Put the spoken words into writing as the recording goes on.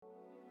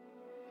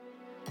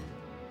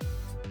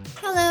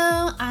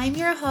I'm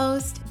your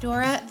host,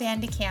 Dora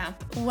Vandekamp.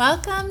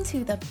 Welcome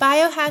to the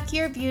Biohack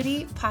Your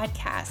Beauty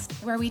podcast,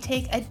 where we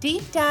take a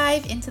deep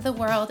dive into the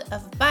world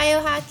of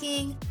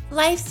biohacking,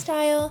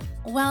 lifestyle,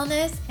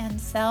 wellness, and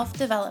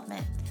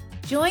self-development.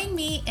 Join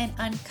me in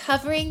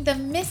uncovering the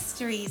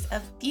mysteries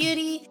of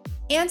beauty,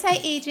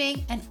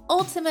 anti-aging, and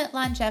ultimate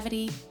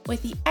longevity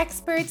with the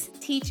experts,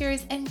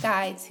 teachers, and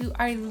guides who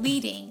are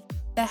leading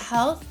the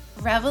health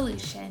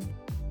revolution.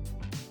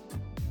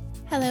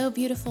 Hello,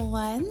 beautiful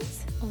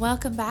ones.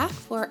 Welcome back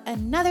for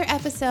another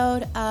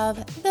episode of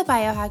the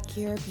Biohack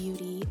Your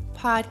Beauty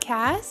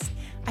podcast.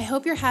 I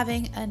hope you're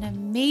having an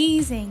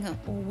amazing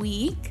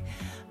week.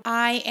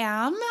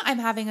 I'm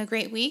having a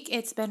great week.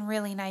 It's been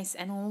really nice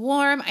and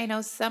warm. I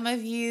know some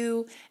of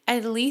you,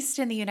 at least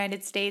in the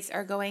United States,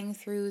 are going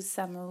through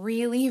some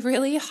really,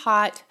 really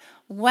hot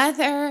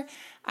weather.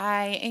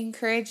 I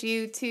encourage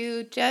you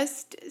to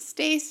just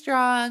stay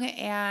strong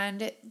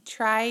and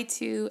try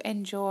to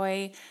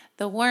enjoy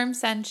the warm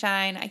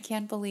sunshine. I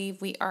can't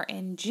believe we are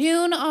in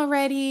June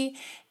already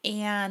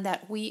and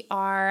that we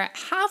are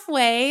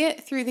halfway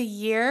through the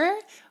year.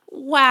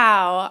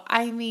 Wow.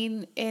 I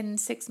mean, in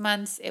 6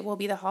 months, it will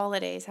be the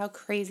holidays. How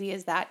crazy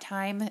is that?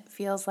 Time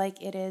feels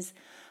like it is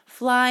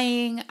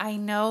flying. I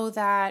know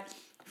that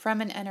from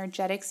an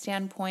energetic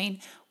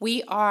standpoint,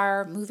 we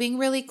are moving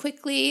really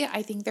quickly.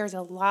 I think there's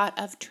a lot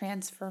of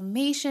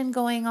transformation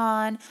going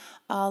on,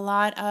 a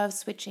lot of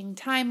switching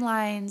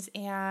timelines,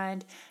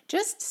 and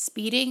just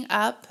speeding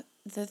up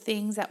the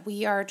things that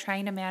we are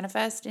trying to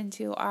manifest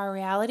into our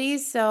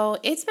realities. So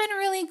it's been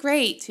really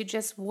great to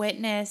just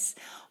witness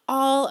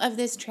all of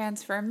this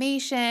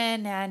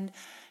transformation and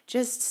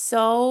just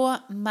so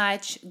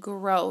much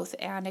growth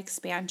and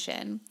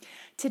expansion.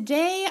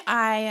 Today,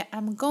 I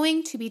am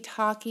going to be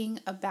talking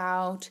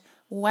about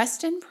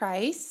Weston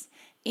Price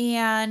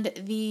and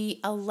the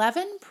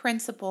 11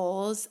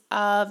 principles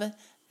of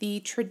the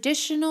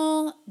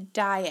traditional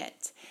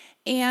diet.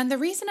 And the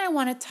reason I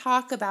want to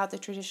talk about the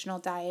traditional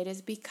diet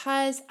is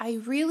because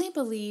I really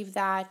believe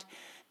that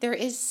there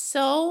is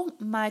so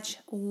much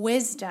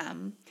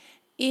wisdom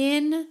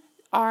in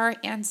our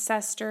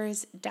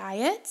ancestors'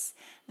 diets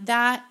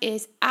that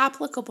is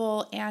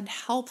applicable and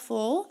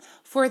helpful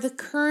for the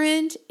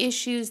current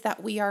issues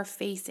that we are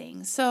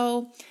facing.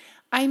 So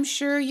I'm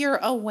sure you're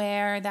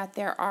aware that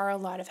there are a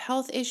lot of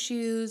health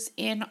issues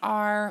in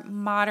our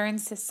modern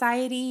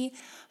society,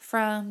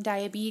 from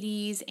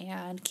diabetes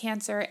and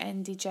cancer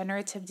and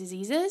degenerative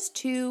diseases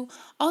to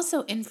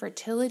also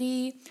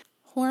infertility,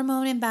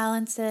 hormone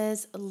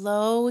imbalances,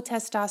 low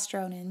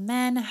testosterone in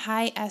men,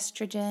 high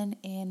estrogen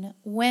in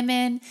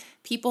women,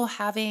 people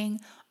having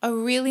a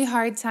really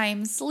hard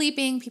time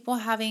sleeping, people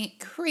having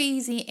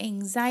crazy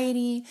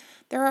anxiety.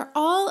 There are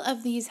all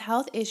of these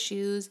health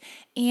issues,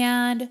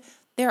 and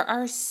there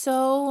are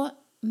so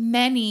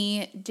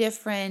many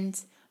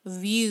different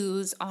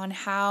views on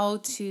how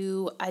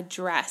to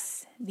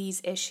address these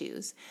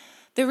issues.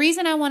 The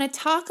reason I want to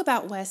talk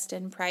about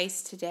Weston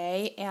Price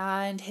today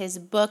and his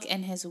book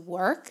and his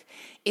work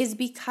is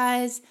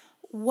because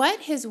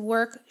what his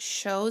work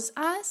shows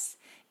us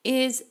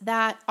is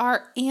that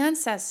our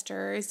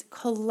ancestors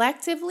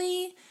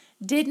collectively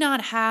did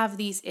not have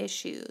these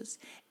issues,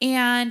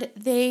 and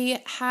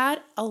they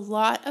had a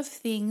lot of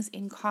things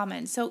in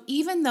common. So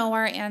even though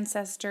our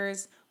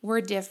ancestors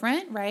were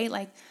different, right?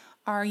 Like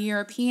our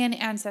European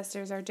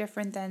ancestors are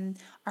different than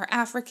our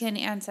African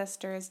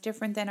ancestors,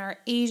 different than our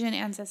Asian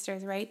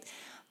ancestors, right?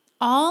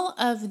 All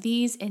of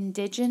these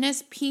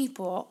indigenous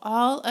people,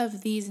 all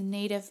of these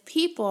native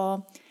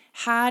people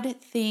had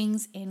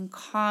things in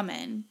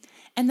common.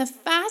 And the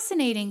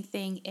fascinating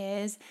thing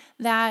is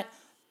that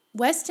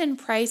Weston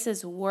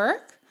Price's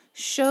work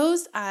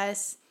shows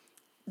us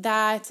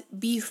that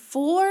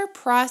before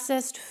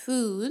processed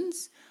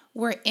foods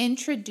were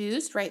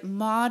introduced, right,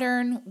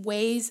 modern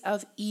ways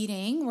of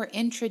eating were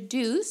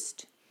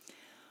introduced,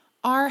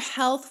 our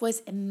health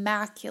was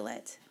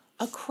immaculate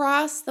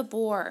across the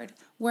board.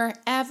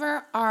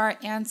 Wherever our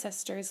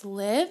ancestors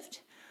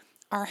lived,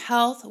 our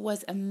health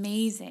was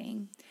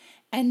amazing.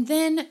 And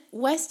then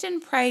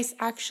Weston Price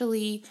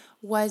actually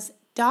was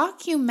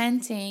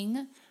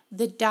documenting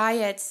the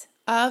diets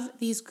of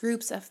these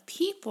groups of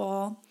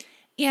people,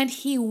 and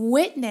he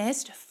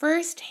witnessed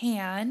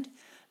firsthand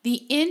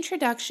the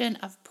introduction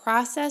of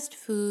processed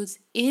foods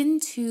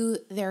into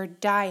their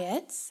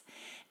diets,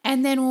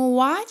 and then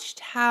watched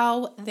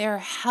how their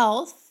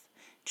health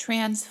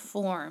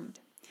transformed.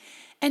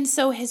 And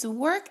so his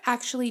work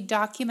actually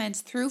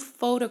documents through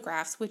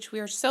photographs, which we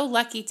are so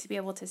lucky to be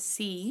able to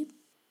see,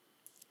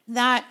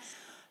 that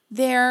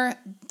their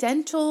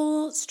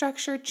dental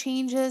structure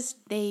changes,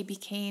 they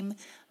became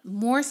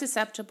more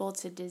susceptible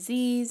to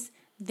disease,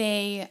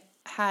 they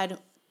had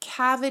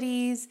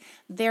cavities,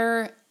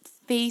 their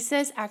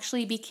faces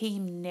actually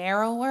became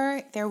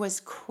narrower, there was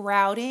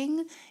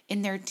crowding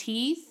in their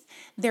teeth,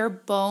 their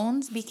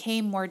bones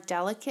became more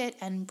delicate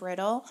and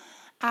brittle.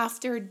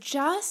 After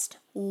just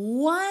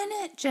one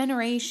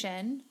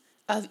generation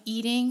of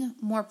eating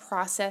more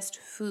processed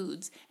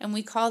foods. And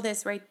we call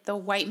this, right, the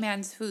white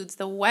man's foods,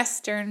 the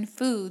Western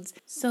foods.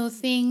 So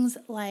things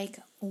like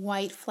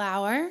white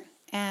flour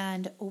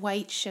and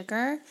white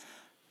sugar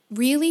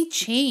really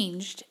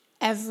changed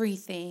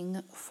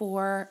everything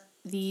for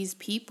these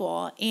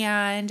people.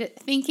 And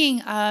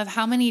thinking of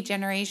how many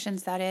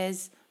generations that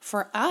is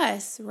for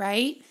us,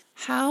 right?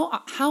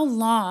 How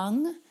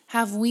long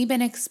have we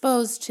been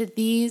exposed to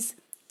these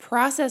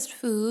processed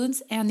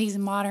foods and these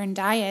modern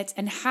diets,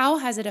 and how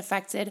has it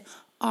affected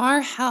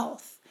our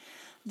health?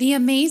 The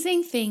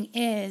amazing thing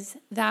is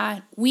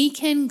that we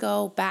can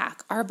go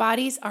back. Our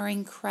bodies are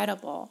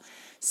incredible.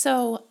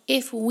 So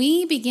if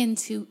we begin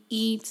to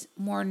eat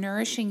more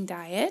nourishing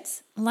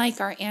diets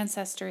like our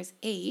ancestors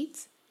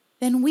ate,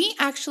 then we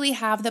actually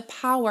have the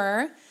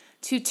power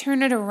to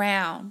turn it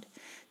around,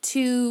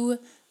 to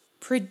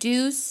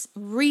produce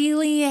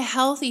really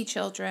healthy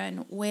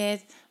children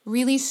with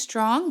really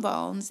strong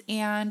bones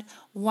and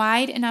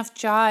wide enough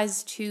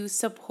jaws to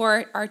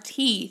support our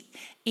teeth,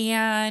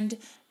 and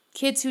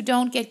kids who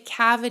don't get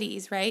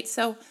cavities, right?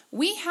 So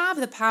we have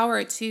the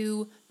power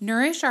to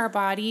nourish our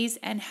bodies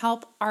and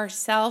help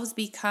ourselves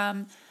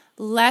become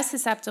less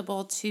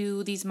susceptible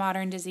to these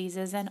modern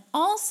diseases. And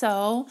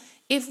also,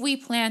 if we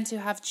plan to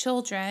have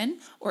children,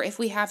 or if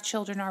we have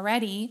children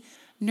already,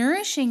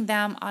 nourishing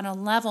them on a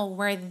level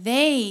where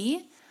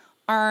they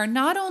are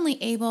not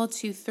only able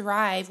to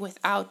thrive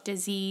without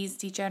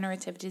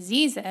degenerative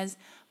diseases,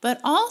 but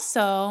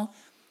also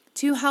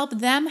to help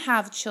them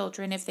have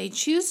children if they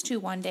choose to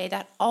one day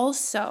that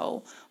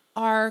also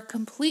are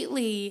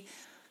completely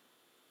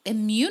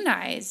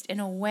immunized in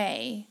a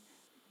way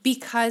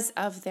because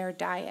of their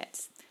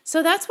diets.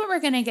 So that's what we're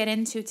going to get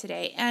into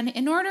today. And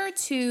in order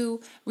to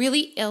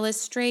really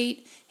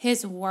illustrate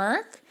his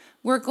work,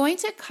 we're going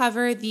to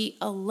cover the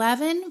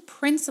 11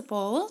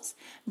 principles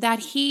that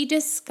he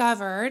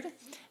discovered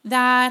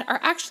that are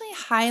actually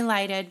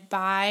highlighted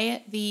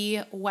by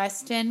the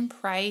Weston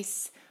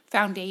Price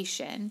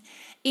Foundation.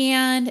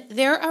 And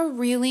they're a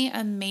really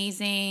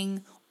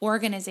amazing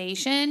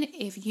organization.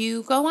 If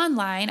you go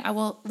online, I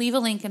will leave a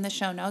link in the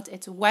show notes.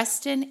 It's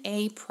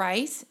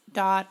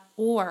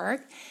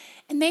westonaprice.org.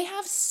 And they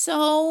have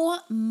so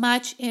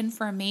much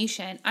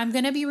information. I'm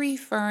going to be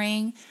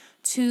referring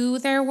to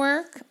their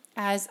work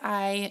as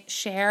I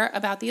share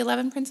about the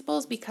 11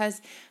 principles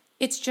because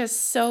it's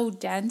just so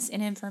dense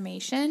in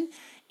information.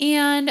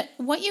 And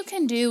what you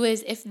can do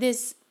is, if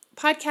this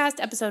podcast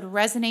episode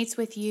resonates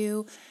with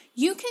you,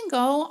 you can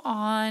go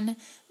on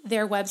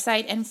their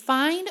website and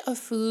find a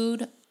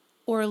food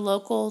or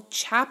local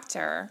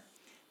chapter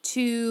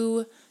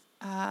to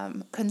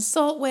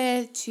consult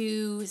with,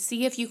 to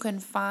see if you can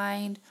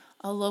find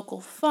a local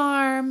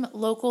farm,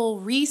 local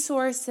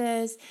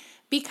resources,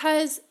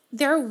 because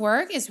their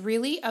work is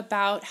really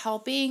about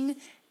helping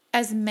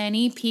as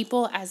many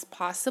people as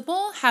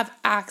possible have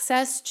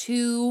access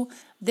to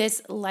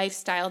this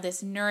lifestyle,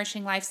 this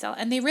nourishing lifestyle.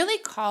 And they really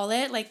call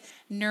it like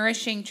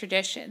nourishing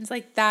traditions.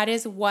 Like that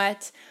is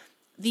what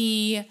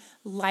the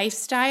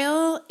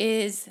lifestyle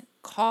is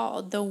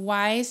called, the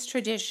wise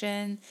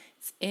tradition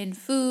in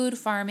food,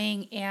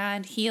 farming,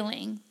 and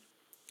healing.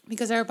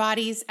 Because our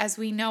bodies, as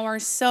we know, are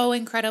so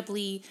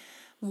incredibly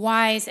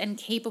wise and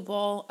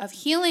capable of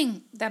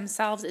healing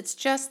themselves. It's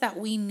just that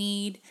we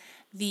need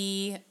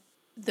the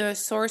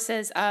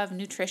sources of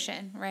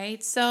nutrition,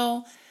 right?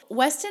 So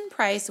Weston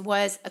Price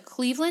was a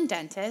Cleveland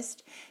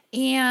dentist,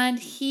 and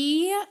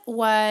he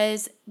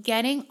was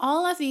getting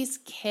all of these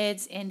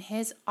kids in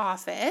his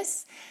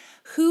office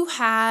who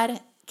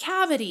had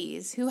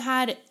cavities, who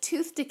had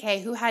tooth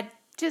decay, who had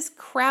just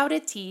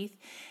crowded teeth.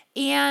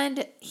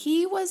 And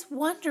he was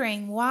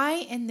wondering why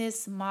in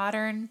this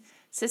modern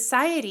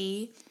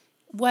society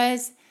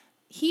was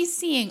he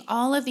seeing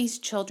all of these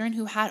children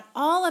who had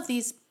all of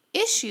these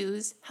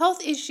issues,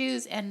 health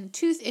issues and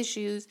tooth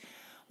issues,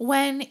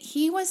 when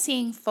he was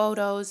seeing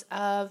photos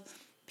of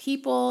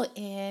people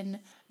in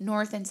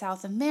North and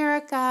South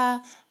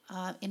America,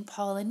 in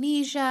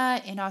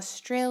Polynesia, in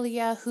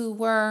Australia, who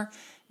were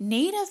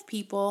native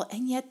people,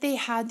 and yet they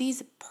had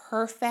these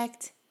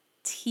perfect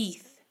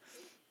teeth.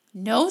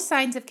 No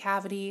signs of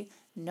cavity,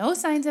 no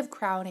signs of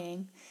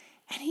crowding.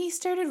 And he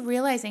started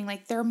realizing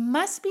like there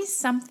must be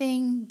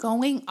something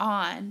going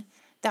on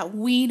that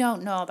we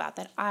don't know about,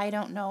 that I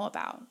don't know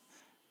about.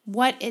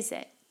 What is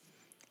it?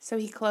 So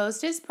he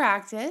closed his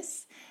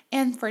practice,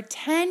 and for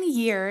 10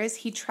 years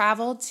he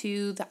traveled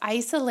to the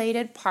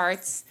isolated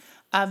parts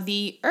of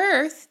the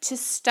earth to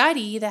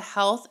study the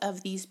health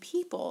of these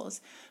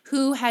peoples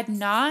who had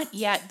not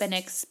yet been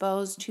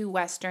exposed to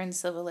Western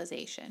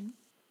civilization.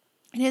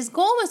 And his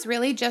goal was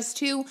really just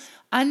to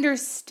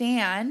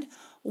understand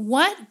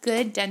what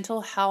good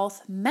dental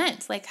health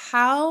meant. Like,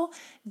 how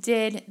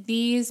did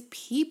these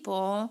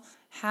people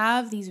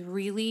have these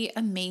really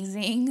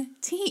amazing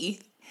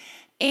teeth?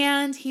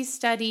 And he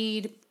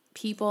studied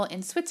people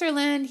in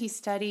Switzerland. He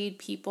studied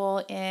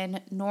people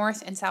in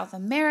North and South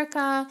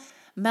America,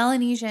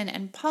 Melanesian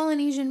and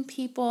Polynesian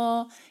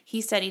people. He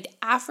studied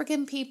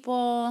African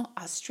people,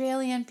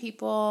 Australian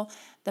people,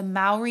 the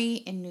Maori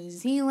in New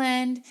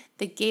Zealand,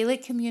 the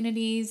Gaelic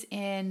communities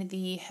in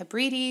the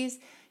Hebrides.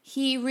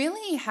 He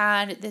really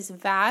had this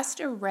vast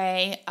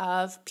array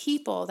of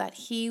people that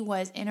he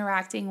was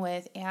interacting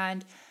with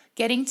and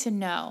getting to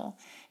know.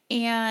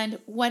 And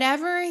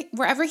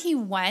wherever he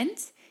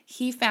went,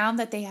 he found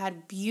that they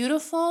had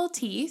beautiful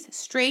teeth,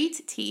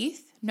 straight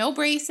teeth, no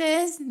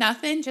braces,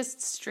 nothing,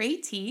 just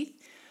straight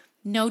teeth,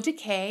 no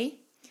decay.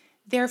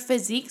 Their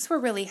physiques were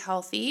really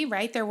healthy,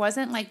 right? There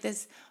wasn't like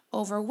this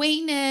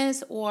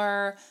overweightness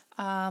or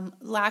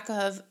lack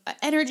of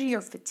energy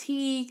or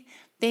fatigue.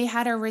 They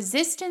had a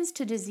resistance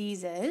to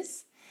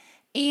diseases,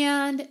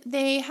 and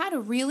they had a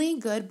really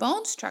good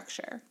bone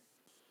structure.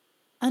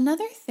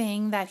 Another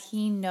thing that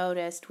he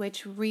noticed,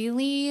 which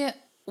really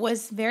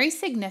was very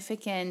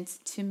significant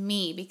to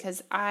me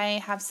because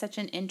I have such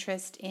an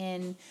interest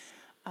in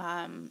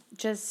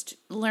just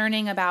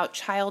learning about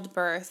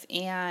childbirth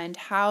and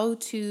how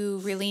to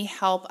really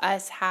help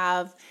us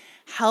have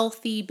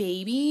healthy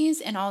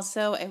babies and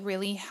also a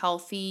really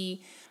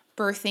healthy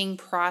birthing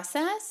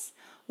process,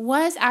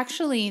 was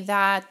actually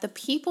that the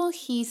people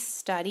he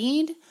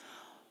studied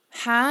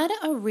had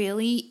a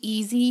really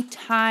easy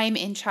time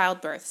in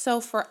childbirth.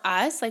 So for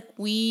us, like,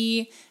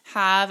 we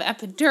have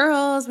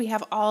epidurals, we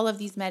have all of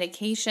these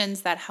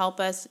medications that help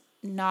us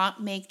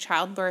not make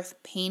childbirth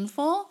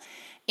painful.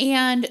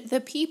 And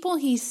the people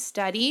he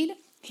studied,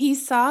 he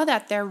saw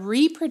that their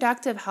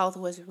reproductive health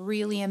was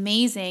really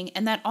amazing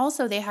and that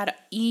also they had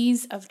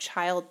ease of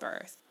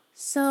childbirth.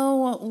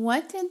 So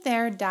what did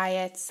their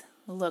diets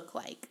look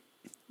like?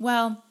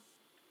 Well,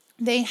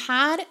 they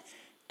had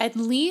at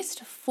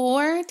least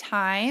 4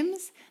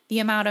 times the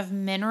amount of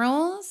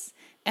minerals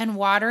and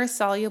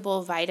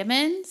water-soluble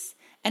vitamins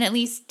and at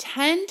least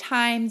 10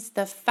 times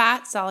the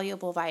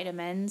fat-soluble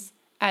vitamins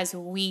as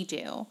we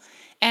do.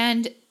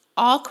 And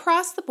all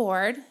across the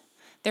board,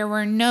 there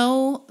were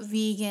no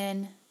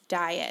vegan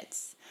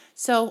diets.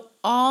 So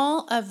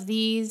all of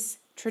these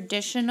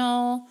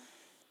traditional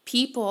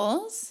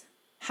peoples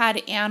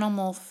had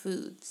animal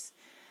foods.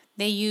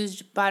 They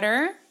used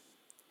butter,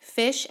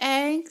 fish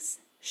eggs,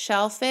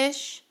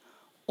 shellfish,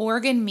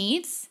 organ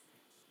meats,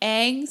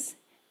 eggs,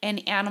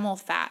 and animal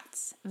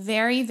fats.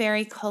 Very,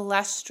 very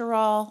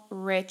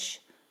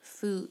cholesterol-rich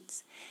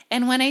foods.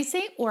 And when I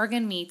say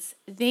organ meats,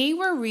 they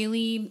were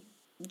really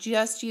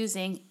just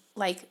using,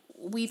 like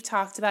we've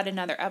talked about in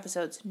other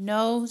episodes,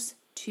 nose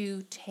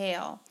to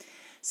tail.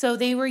 So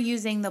they were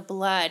using the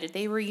blood,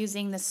 they were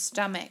using the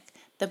stomach,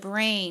 the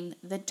brain,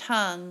 the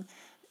tongue,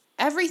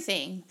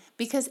 everything,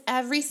 because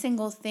every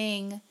single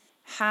thing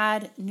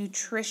had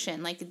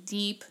nutrition, like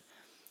deep,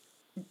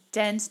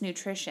 dense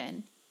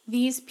nutrition.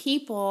 These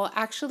people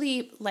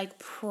actually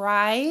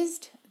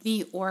prized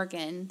the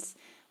organs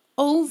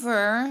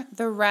over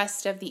the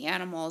rest of the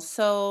animals.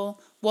 So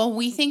what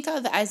we think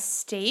of as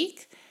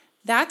steak,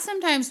 that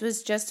sometimes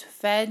was just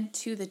fed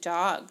to the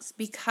dogs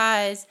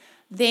because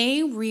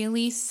they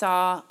really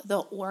saw the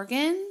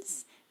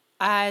organs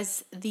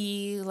as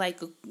the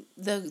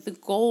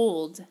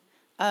gold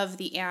of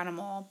the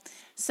animal.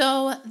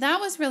 So that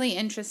was really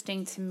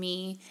interesting to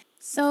me.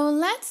 So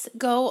let's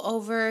go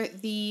over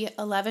the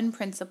 11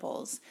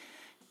 principles.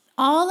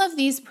 All of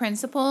these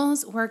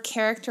principles were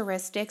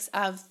characteristics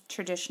of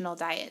traditional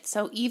diets.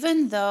 So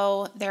even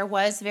though there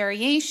was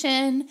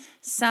variation,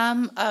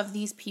 some of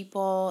these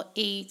people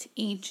ate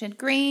ancient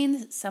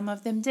grains, some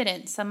of them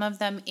didn't. Some of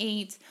them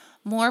ate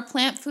more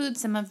plant food,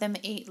 some of them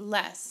ate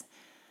less.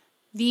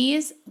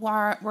 These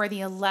were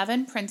the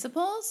 11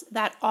 principles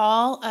that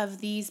all of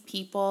these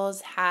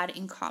peoples had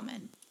in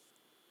common.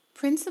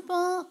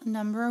 Principle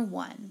number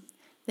 1.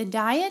 The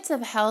diets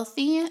of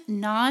healthy,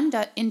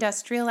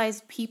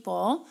 non-industrialized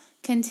people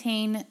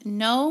contain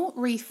no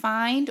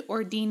refined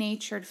or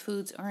denatured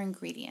foods or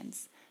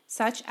ingredients,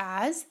 such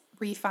as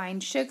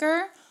refined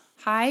sugar,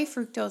 high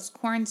fructose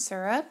corn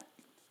syrup,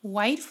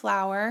 white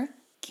flour,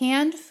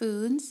 canned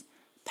foods,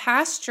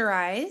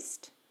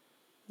 pasteurized,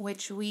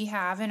 which we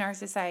have in our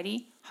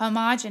society,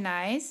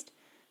 homogenized,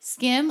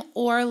 skim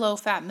or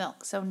low-fat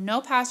milk. So no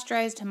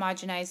pasteurized,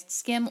 homogenized,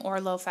 skim or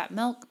low-fat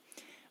milk,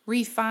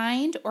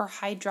 refined or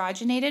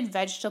hydrogenated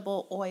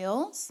vegetable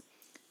oils,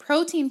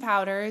 protein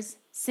powders,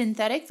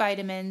 synthetic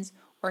vitamins,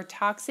 or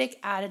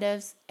toxic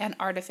additives and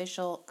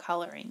artificial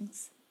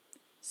colorings.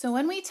 So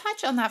when we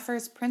touch on that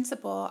first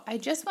principle, I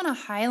just want to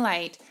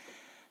highlight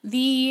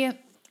the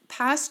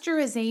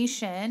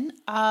pasteurization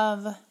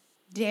of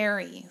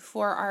dairy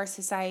for our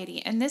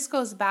society. And this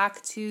goes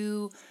back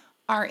to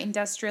our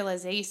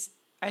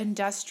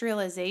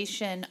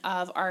industrialization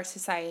of our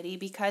society,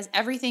 because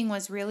everything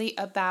was really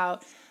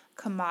about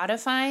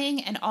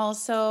commodifying and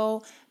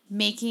also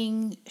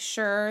making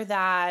sure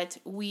that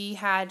we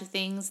had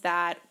things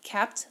that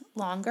kept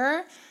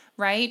longer,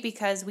 right?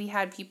 Because we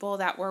had people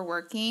that were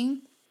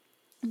working.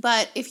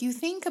 But if you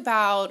think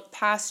about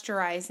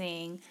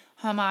pasteurizing,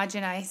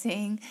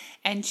 homogenizing,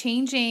 and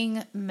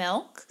changing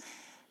milk,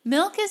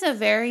 milk is a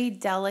very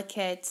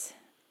delicate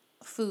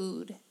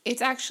food.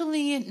 It's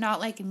actually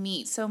not like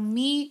meat. So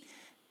meat,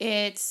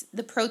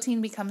 the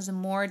protein becomes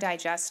more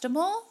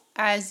digestible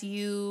as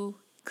you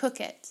cook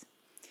it.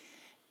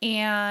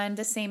 And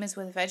the same is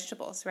with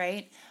vegetables,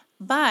 right?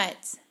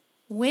 But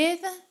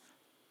with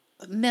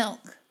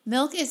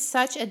milk is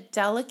such a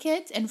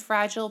delicate and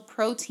fragile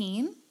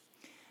protein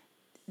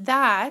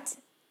that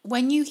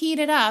when you heat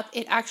it up,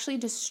 it actually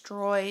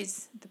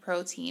destroys the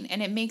protein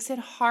and it makes it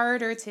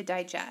harder to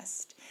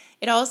digest.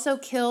 It also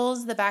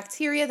kills the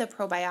bacteria, the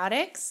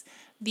probiotics,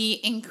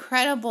 the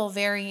incredible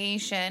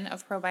variation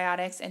of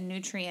probiotics and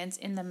nutrients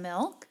in the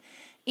milk,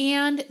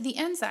 and the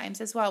enzymes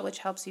as well, which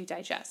helps you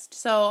digest.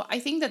 So I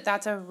think that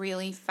that's a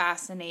really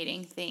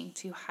fascinating thing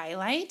to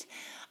highlight.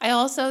 I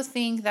also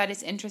think that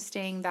it's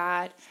interesting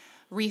that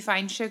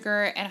refined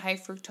sugar and high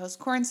fructose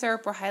corn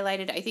syrup were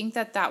highlighted. I think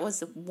that that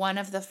was one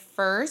of the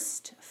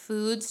first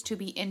foods to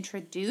be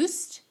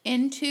introduced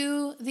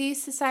into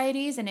these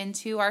societies and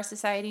into our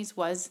societies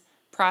was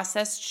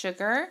processed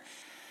sugar.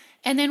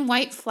 And then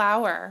white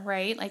flour,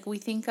 right? Like we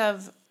think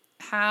of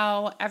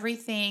how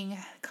everything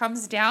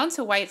comes down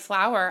to white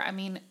flour. I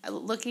mean,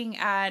 looking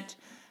at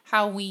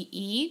how we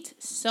eat,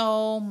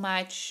 so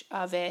much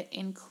of it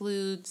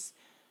includes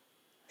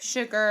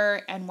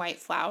sugar and white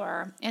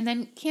flour, and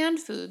then canned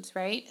foods,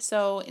 right?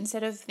 So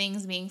instead of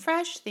things being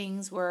fresh,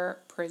 things were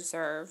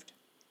preserved.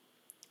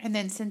 And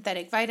then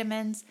synthetic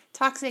vitamins,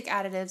 toxic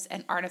additives,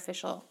 and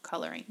artificial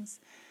colorings.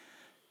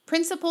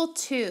 Principle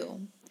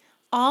 2,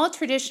 all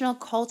traditional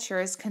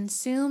cultures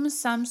consume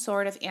some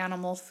sort of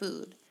animal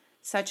food,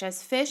 such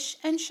as fish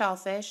and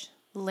shellfish,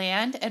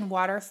 land and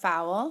water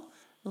fowl,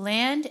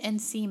 land and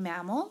sea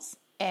mammals,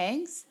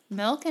 eggs,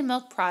 milk and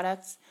milk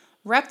products,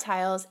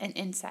 reptiles, and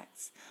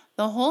insects.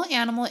 The whole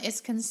animal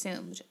is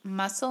consumed,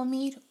 muscle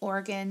meat,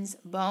 organs,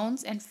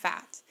 bones, and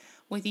fat,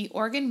 with the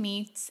organ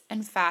meats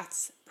and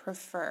fats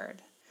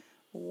preferred.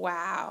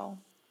 Wow.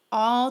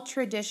 All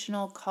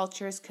traditional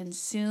cultures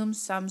consume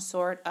some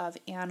sort of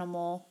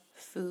animal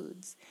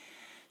foods.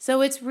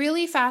 So it's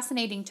really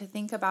fascinating to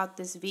think about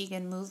this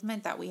vegan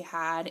movement that we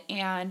had.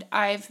 And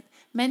I've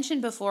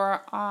mentioned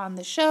before on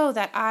the show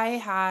that I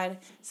had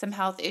some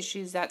health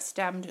issues that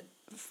stemmed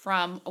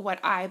from what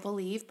I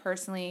believe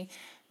personally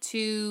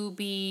to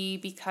be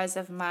because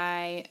of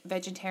my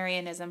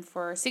vegetarianism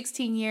for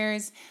 16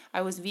 years.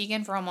 I was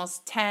vegan for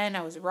almost 10.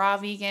 I was raw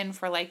vegan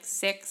for like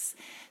 6.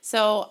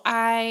 So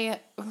I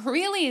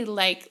really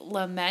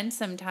lament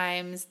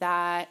sometimes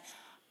that,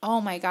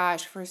 oh my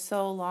gosh, for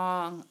so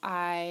long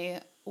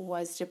I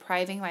was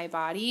depriving my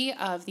body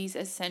of these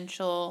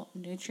essential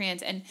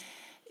nutrients. And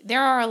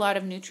there are a lot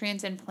of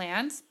nutrients in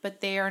plants, but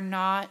they are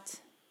not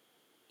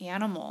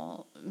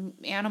animal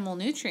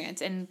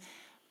nutrients. And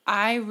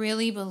I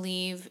really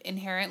believe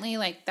inherently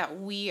that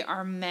we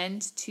are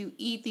meant to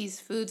eat these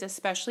foods,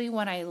 especially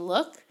when I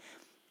look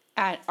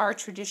at our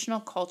traditional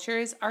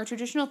cultures. Our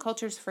traditional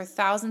cultures for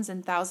thousands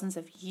and thousands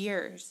of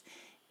years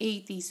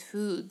ate these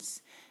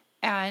foods.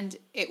 And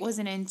it was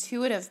an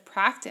intuitive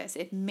practice.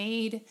 It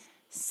made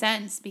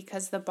sense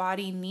because the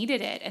body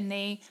needed it. And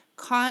they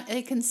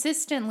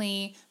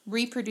consistently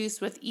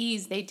reproduced with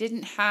ease. They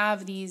didn't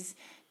have these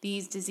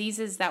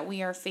diseases that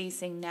we are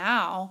facing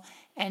now.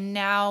 And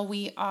now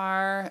we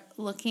are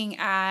looking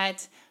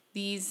at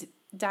these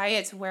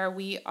diets where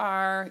we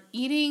are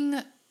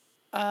eating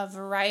a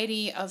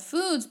variety of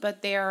foods,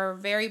 but they are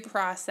very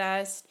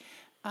processed.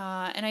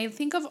 And I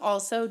think of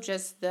also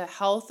just the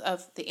health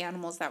of the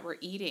animals that we're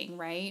eating,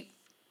 right?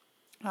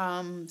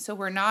 So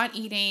we're not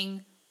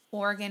eating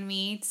organ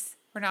meats.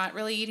 We're not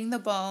really eating the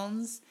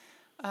bones.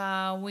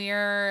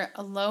 We're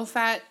a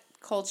low-fat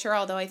culture,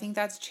 although I think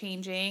that's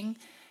changing.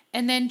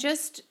 And then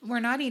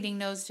we're not eating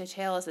nose to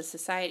tail as a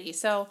society.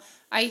 So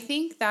I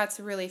think that's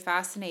really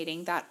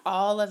fascinating that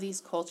all of these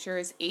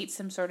cultures ate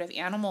some sort of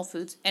animal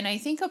foods. And I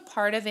think a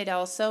part of it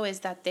also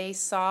is that they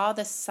saw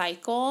the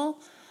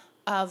cycle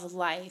of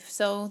life.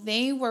 So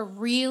they were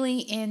really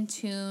in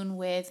tune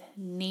with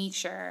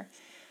nature.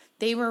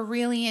 They were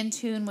really in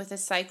tune with the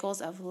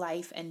cycles of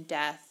life and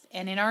death.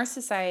 And in our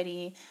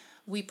society,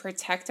 we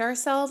protect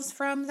ourselves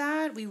from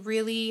that. We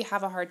really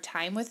have a hard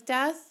time with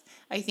death.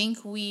 I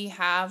think we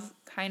have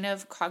kind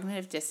of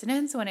cognitive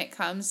dissonance when it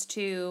comes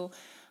to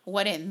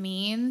what it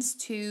means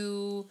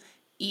to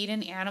eat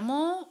an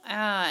animal.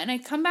 And I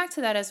come back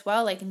to that as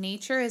well.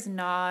 Nature is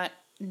not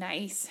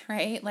nice,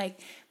 right?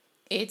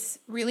 It's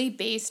really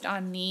based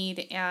on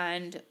need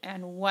and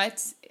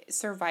what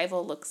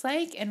survival looks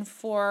like. And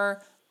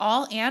for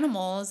all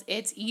animals,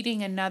 it's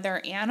eating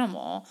another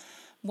animal,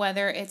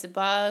 whether it's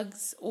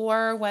bugs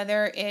or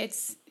whether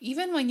it's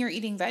even when you're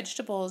eating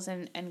vegetables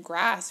and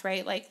grass,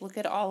 right? Look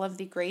at all of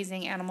the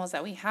grazing animals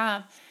that we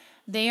have.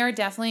 They are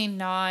definitely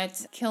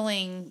not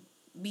killing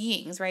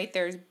beings, right?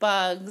 There's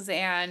bugs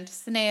and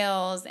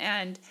snails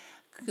and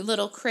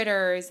little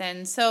critters.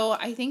 And so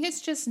I think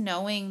it's just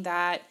knowing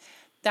that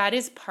that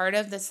is part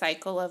of the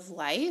cycle of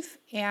life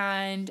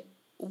and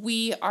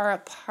we are a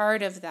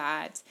part of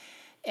that.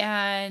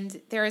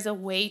 And there is a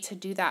way to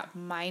do that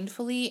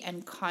mindfully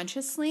and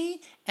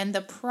consciously. And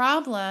the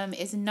problem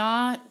is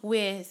not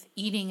with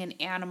eating an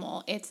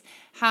animal, it's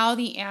how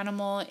the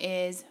animal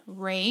is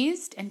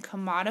raised and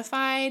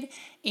commodified,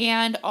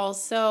 and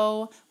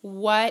also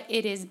what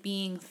it is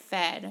being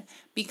fed.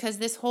 Because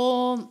this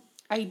whole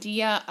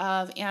idea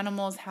of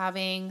animals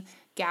having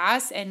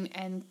gas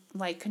and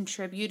like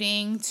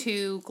contributing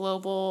to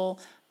global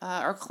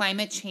or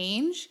climate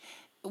change,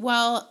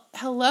 well,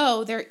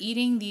 hello, they're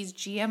eating these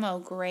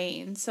GMO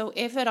grains. So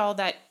if at all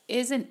that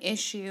is an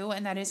issue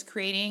and that is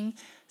creating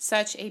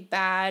such a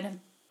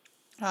bad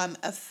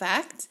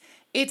effect,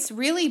 it's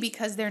really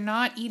because they're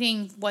not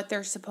eating what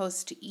they're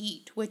supposed to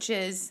eat, which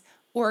is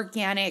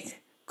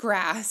organic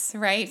grass,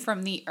 right,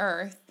 from the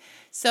earth.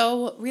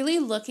 So really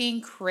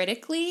looking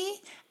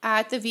critically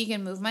at the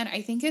vegan movement,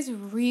 I think, is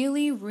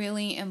really,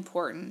 really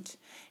important.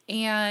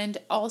 And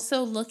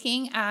also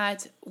looking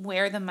at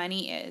where the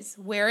money is.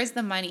 Where is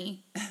the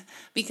money?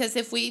 Because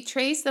if we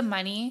trace the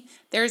money,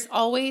 there's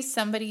always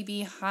somebody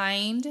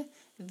behind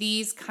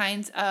these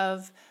kinds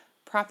of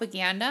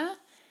propaganda.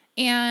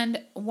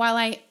 And while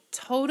I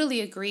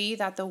totally agree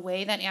that the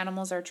way that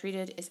animals are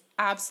treated is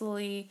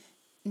absolutely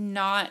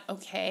not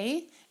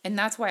okay, and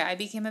that's why I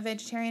became a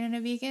vegetarian and a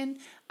vegan,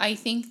 I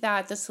think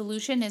that the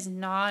solution is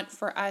not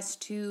for us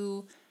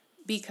to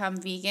become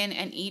vegan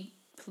and eat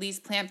these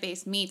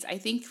plant-based meats. I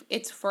think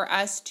it's for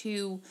us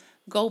to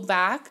go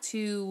back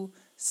to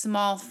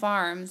small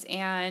farms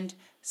and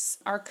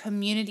our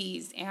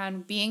communities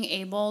and being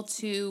able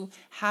to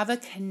have a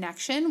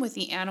connection with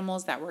the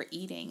animals that we're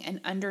eating and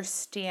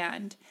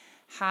understand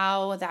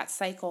how that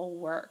cycle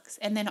works.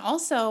 And then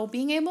also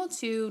being able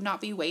to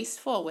not be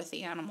wasteful with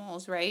the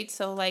animals, right?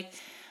 So like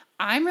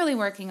I'm really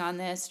working on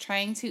this,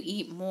 trying to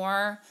eat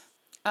more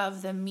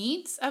of the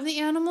meats of the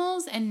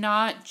animals and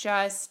not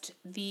just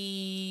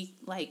the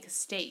like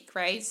steak,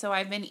 right? So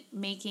I've been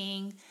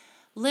making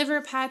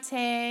liver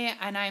pate,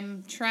 and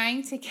I'm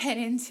trying to get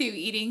into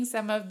eating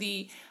some of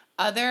the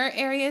other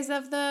areas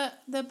of the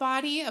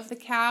body of the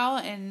cow,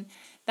 and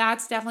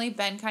that's definitely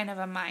been kind of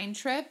a mind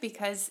trip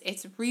because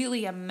it's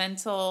really a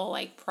mental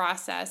like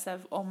process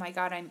of, oh my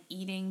God, I'm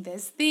eating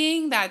this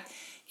thing that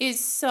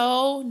is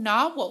so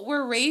not what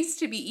we're raised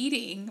to be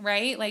eating,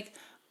 right? Like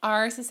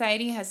our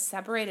society has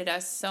separated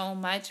us so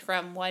much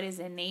from what is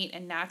innate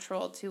and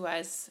natural to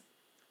us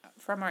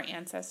from our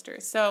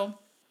ancestors. So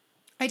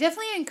I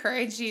definitely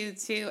encourage you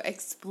to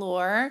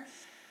explore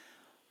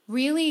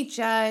really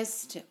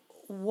just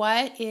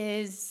what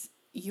is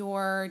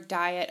your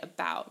diet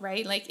about,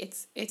 right? Like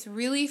it's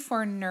really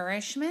for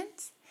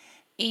nourishment,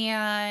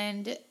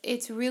 and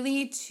it's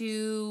really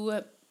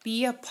to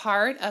be a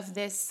part of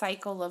this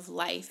cycle of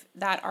life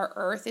that our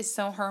earth is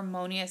so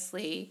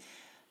harmoniously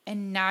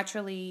and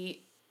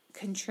naturally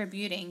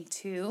contributing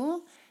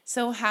to.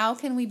 So how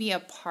can we be a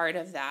part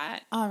of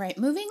that? All right,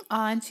 moving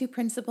on to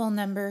principle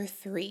number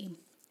 3.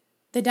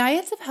 The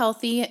diets of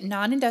healthy,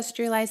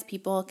 non-industrialized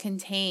people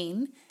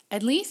contain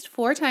at least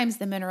 4 times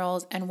the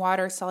minerals and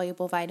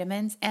water-soluble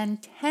vitamins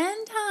and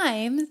 10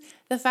 times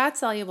the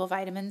fat-soluble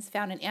vitamins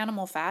found in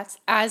animal fats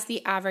as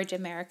the average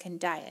American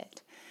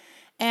diet.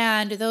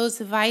 And those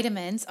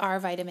vitamins are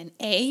vitamin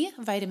A,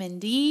 vitamin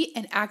D,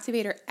 and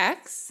activator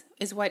X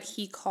is what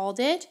he called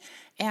it,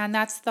 and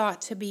that's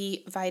thought to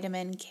be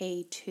vitamin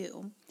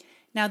K2.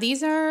 Now,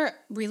 these are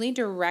really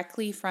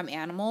directly from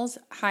animals: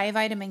 high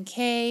vitamin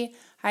K,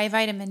 high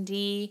vitamin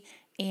D,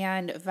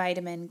 and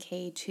vitamin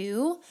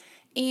K2.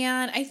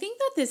 And I think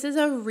that this is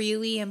a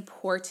really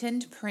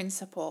important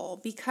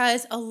principle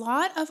because a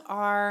lot of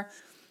our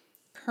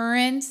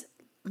current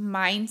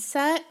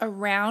mindset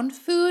around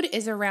food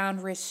is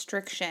around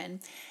restriction.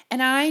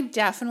 And I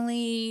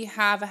definitely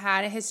have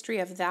had a history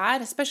of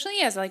that,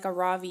 especially as like a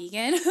raw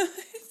vegan.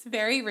 It's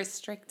very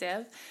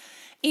restrictive.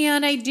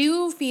 And I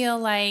do feel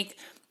like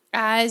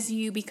as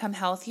you become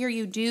healthier,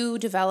 you do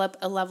develop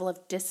a level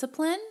of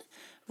discipline,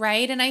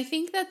 right? And I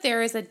think that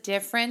there is a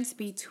difference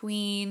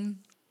between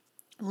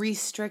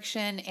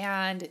restriction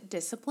and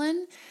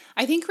discipline.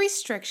 I think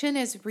restriction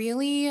is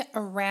really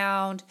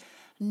around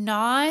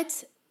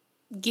not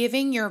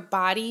giving your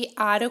body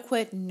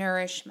adequate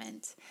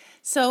nourishment.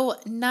 So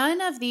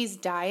none of these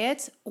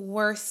diets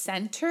were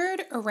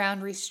centered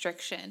around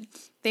restriction.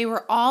 They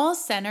were all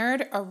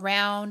centered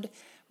around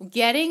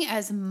getting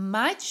as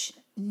much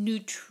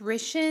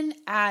nutrition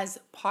as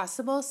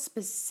possible,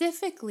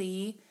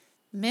 specifically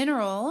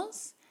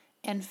minerals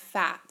and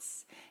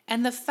fats.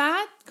 And the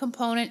fat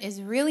component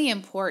is really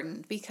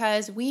important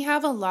because we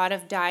have a lot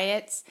of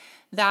diets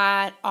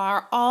that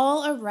are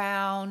all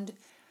around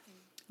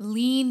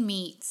lean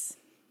meats.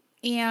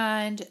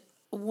 And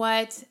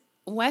what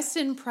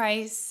Weston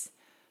Price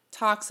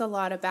talks a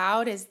lot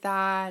about is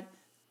that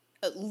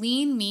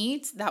lean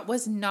meat, that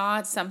was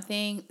not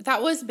something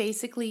that was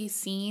basically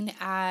seen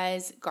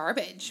as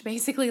garbage.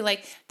 Basically,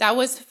 like that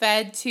was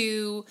fed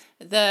to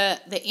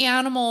the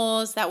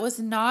animals. That was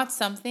not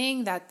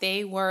something that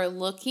they were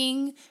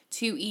looking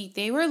to eat.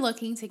 They were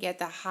looking to get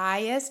the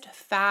highest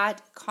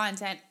fat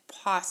content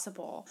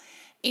possible.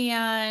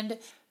 And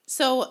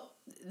so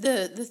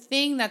the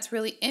thing that's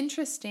really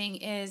interesting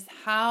is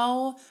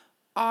how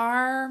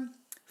our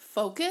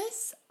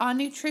focus on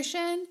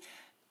nutrition,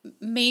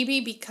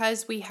 maybe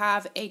because we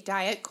have a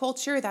diet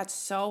culture that's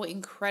so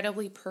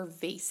incredibly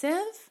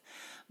pervasive,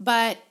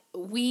 but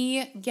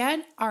we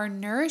get our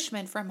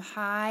nourishment from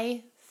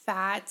high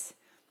fat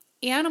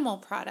animal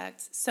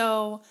products.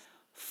 So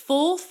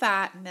full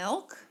fat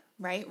milk,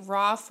 right?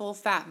 Raw full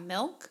fat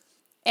milk,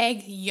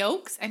 egg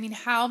yolks. I mean,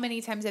 how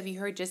many times have you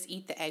heard just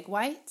eat the egg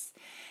whites?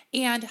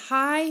 And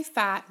high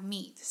fat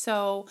meat.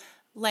 So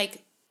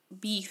like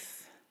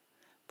beef,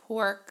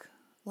 pork,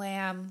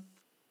 lamb,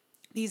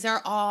 these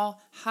are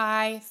all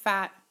high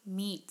fat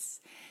meats.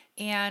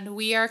 And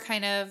we are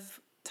kind of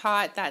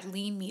taught that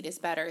lean meat is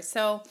better.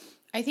 So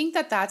I think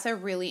that that's a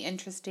really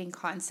interesting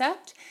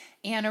concept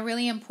and a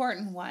really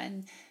important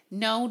one,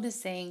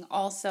 noticing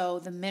also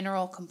the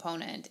mineral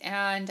component.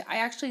 And I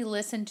actually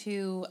listened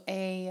to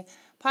a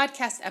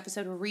podcast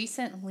episode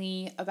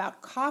recently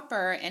about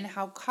copper and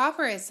how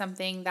copper is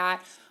something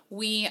that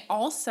we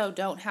also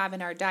don't have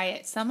in our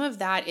diet. Some of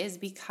that is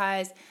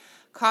because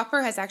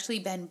copper has actually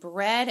been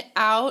bred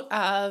out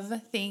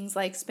of things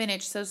like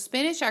spinach. So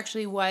spinach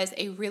actually was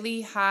a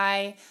really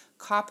high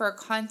copper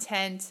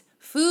content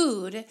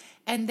food,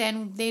 and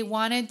then they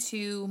wanted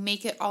to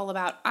make it all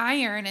about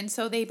iron, and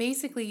so they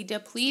basically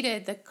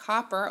depleted the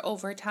copper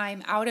over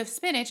time out of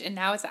spinach, and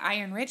now it's an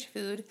iron-rich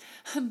food,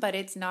 but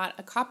it's not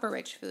a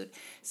copper-rich food.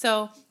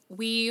 So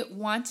we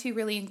want to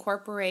really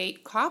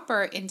incorporate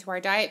copper into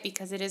our diet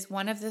because it is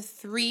one of the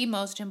three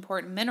most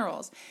important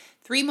minerals.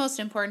 Three most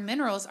important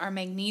minerals are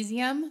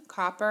magnesium,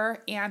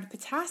 copper, and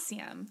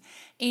potassium.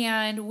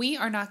 And we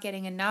are not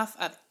getting enough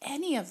of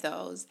any of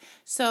those.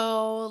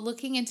 So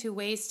looking into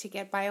ways to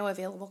get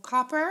bioavailable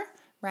copper,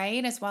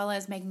 right, as well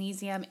as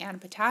magnesium and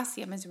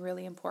potassium is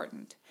really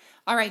important.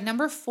 All right,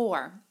 number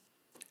 4.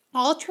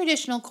 All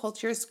traditional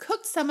cultures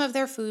cooked some of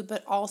their food,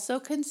 but also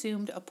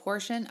consumed a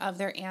portion of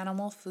their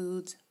animal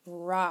foods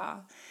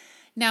raw.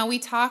 Now, we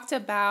talked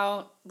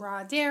about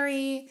raw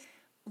dairy.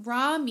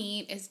 Raw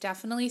meat is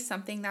definitely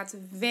something that's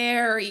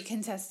very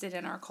contested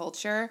in our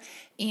culture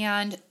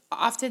and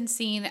often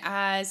seen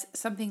as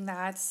something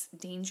that's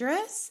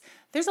dangerous.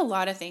 There's a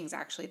lot of things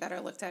actually that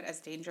are looked at as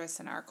dangerous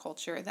in our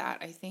culture that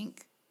I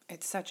think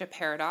it's such a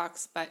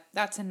paradox, but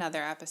that's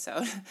another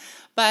episode.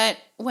 But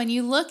when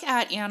you look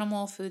at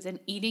animal foods and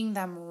eating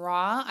them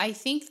raw, I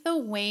think the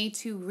way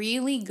to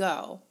really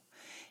go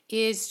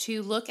is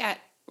to look at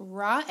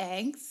raw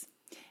eggs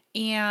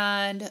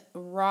and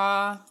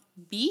raw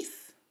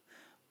beef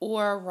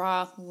or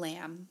raw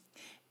lamb.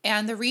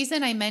 And the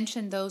reason I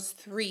mentioned those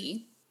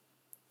three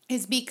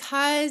is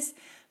because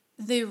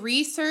the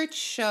research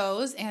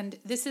shows, and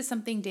this is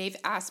something Dave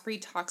Asprey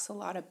talks a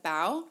lot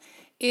about,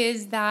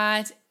 is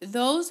that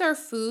those are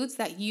foods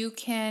that you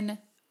can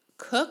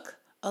cook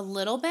a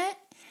little bit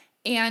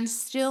and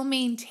still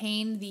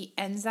maintain the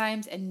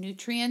enzymes and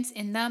nutrients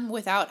in them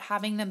without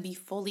having them be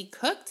fully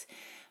cooked,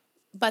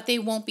 but they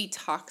won't be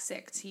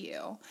toxic to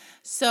you.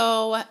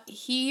 So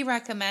he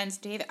recommends,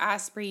 Dave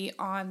Asprey,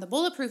 on the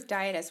Bulletproof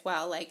diet as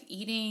well, like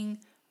eating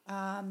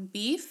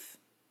beef,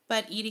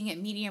 but eating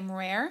it medium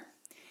rare,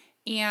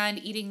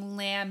 and eating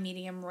lamb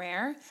medium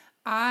rare.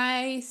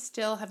 I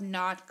still have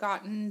not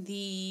gotten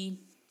the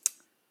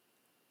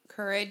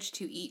courage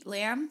to eat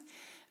lamb.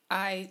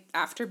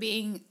 After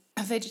being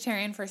a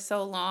vegetarian for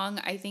so long,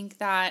 I think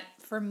that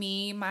for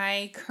me,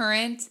 my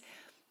current,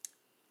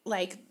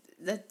 like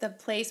the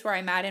place where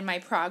I'm at in my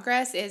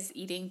progress is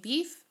eating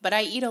beef, but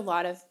I eat a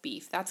lot of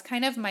beef. That's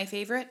kind of my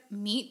favorite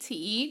meat to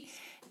eat,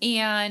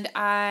 and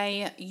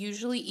I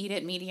usually eat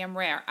it medium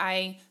rare.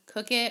 I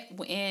cook it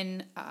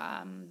in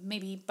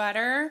maybe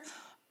butter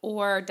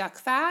or duck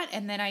fat,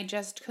 and then I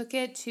just cook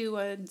it to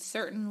a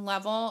certain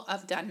level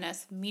of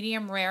doneness,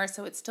 medium rare,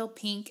 so it's still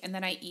pink, and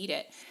then I eat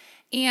it.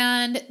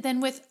 And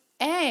then with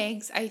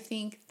eggs, I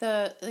think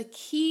the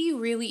key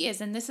really is,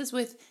 and this is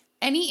with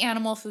any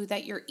animal food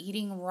that you're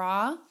eating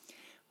raw,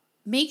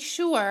 make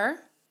sure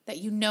that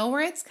you know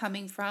where it's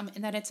coming from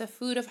and that it's a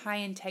food of high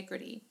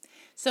integrity.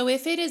 So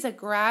if it is a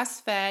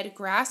grass-fed,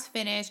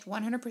 grass-finished,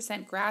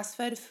 100%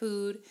 grass-fed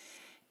food,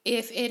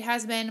 if it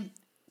has been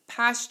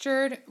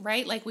pastured,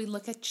 right? Like we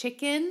look at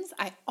chickens,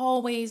 I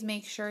always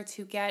make sure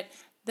to get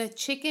the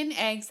chicken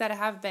eggs that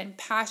have been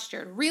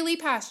pastured, really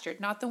pastured,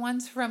 not the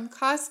ones from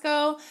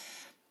Costco.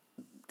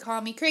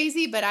 Call me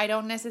crazy, but I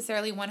don't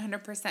necessarily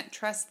 100%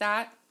 trust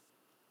that.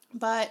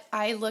 But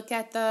I look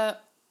at the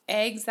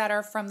eggs that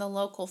are from the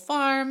local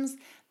farms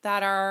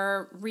that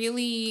are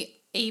really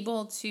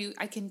able to,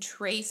 I can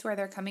trace where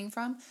they're coming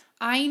from.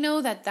 I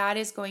know that that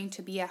is going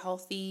to be a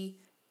healthy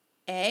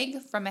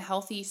egg from a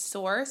healthy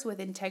source with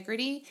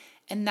integrity,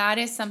 and that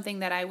is something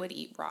that I would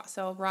eat raw.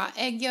 So raw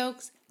egg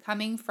yolks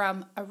coming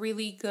from a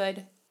really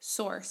good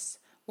source,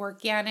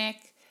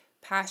 organic,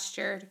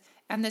 pastured,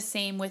 and the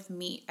same with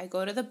meat. I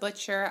go to the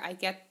butcher, I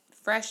get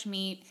fresh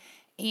meat,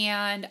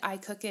 and I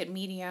cook it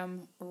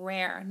medium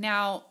rare.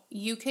 Now,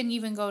 you can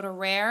even go to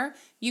rare.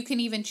 You can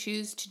even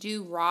choose to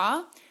do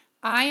raw.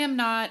 I am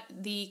not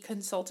the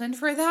consultant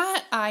for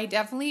that. I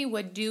definitely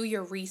would do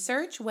your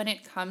research when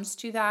it comes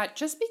to that,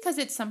 just because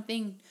it's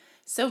something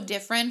so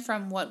different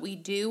from what we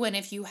do. And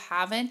if you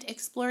haven't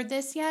explored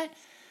this yet,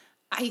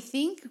 I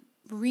think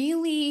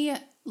really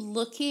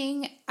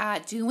looking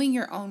at doing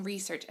your own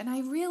research. And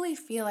I really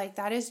feel like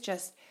that is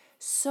just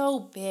so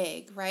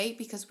big, right?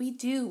 Because we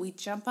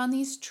jump on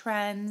these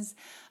trends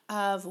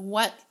of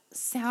what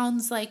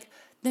sounds like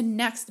the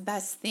next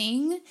best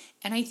thing.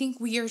 And I think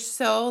we are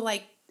so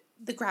like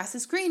the grass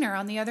is greener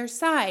on the other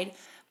side.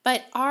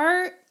 But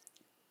our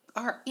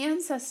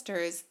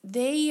ancestors,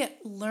 they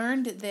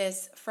learned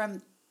this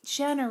from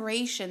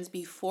generations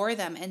before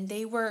them, and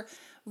they were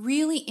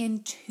really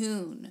in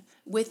tune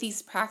with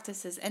these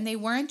practices, and they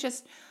weren't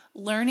just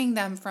learning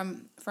them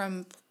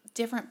from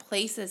different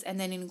places and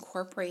then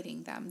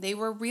incorporating them. They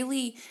were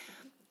really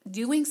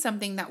doing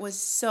something that was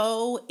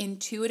so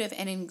intuitive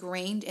and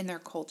ingrained in their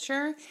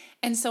culture.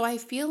 And so I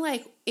feel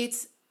like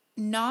it's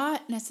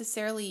not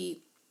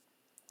necessarily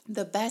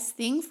the best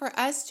thing for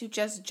us to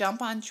just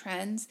jump on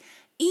trends.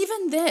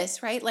 Even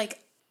this, right?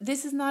 Like,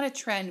 this is not a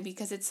trend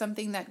because it's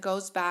something that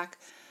goes back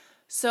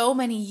so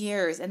many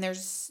years, and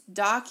there's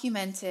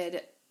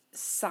documented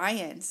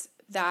science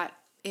that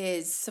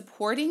is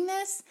supporting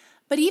this.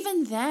 But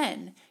even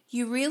then,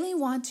 you really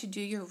want to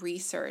do your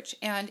research.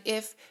 And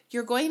if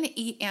you're going to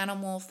eat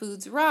animal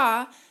foods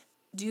raw,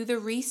 do the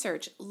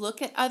research.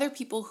 Look at other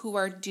people who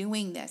are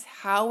doing this.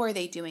 How are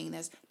they doing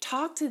this?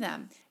 Talk to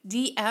them,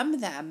 DM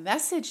them,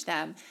 message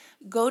them,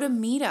 go to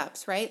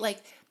meetups, right?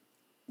 Like,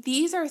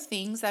 these are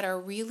things that are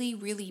really,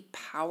 really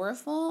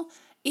powerful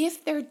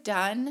if they're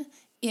done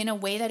in a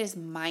way that is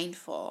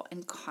mindful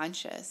and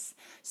conscious.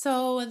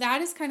 So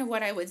that is kind of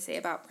what I would say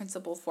about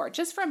Principle 4,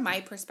 just from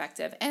my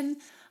perspective. And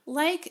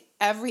like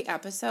every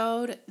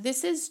episode,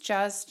 this is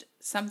just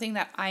something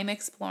that I'm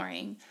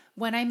exploring.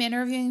 When I'm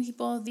interviewing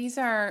people, these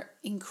are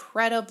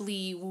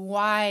incredibly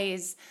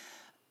wise,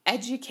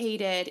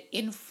 educated,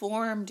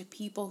 informed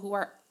people who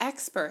are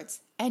experts.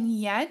 And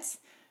yet,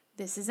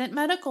 this isn't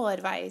medical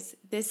advice.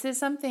 This is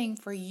something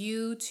for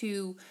you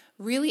to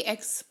really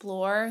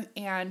explore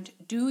and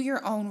do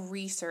your own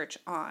research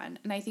on.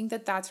 And I think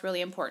that that's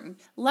really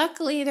important.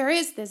 Luckily, there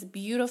is this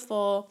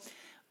beautiful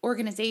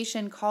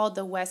organization called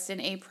the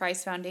Weston A.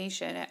 Price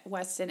Foundation at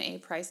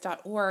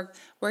westonaprice.org,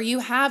 where you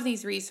have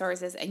these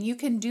resources and you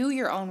can do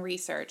your own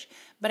research.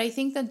 But I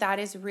think that that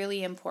is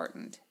really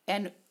important.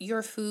 And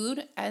your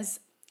food, as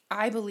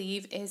I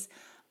believe, is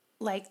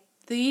like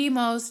the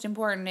most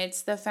important.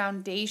 It's the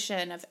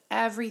foundation of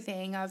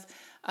everything,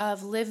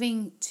 of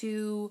living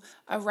to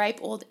a ripe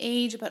old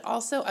age, but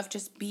also of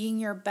just being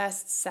your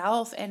best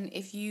self. And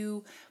if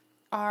you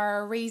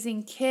are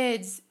raising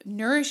kids,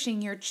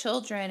 nourishing your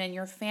children and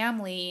your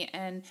family,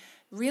 and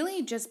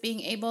really just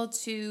being able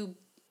to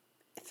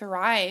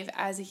thrive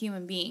as a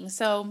human being.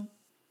 So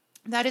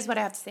that is what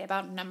I have to say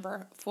about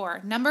number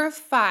 4. Number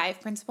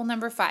 5, principle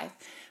number 5.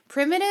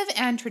 Primitive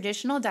and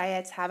traditional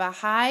diets have a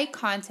high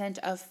content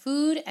of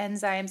food,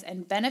 enzymes,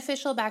 and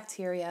beneficial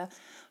bacteria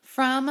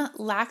from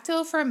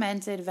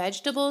lacto-fermented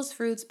vegetables,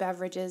 fruits,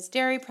 beverages,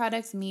 dairy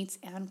products, meats,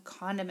 and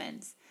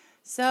condiments.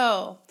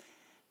 So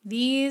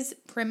these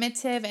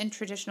primitive and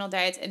traditional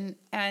diets,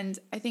 and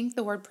I think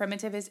the word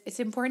primitive it's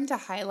important to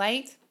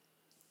highlight.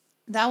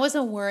 That was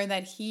a word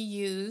that he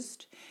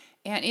used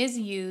and is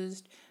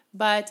used,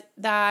 but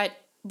that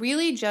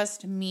really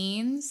just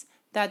means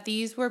that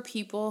these were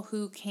people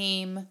who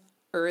came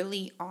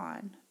early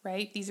on,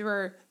 right? These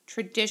were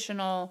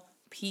traditional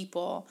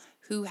people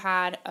who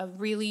had a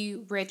really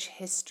rich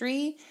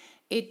history.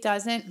 It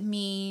doesn't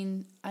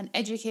mean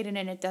uneducated,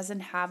 and it doesn't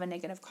have a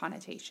negative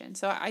connotation.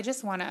 So I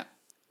just want to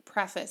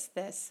preface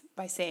this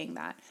by saying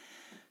that.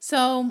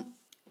 So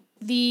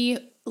the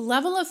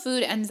level of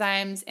food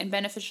enzymes and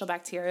beneficial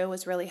bacteria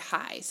was really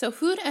high. So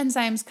food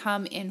enzymes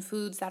come in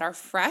foods that are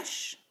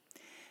fresh,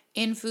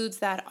 in foods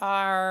that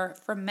are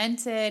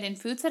fermented, in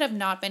foods that have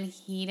not been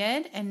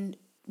heated, and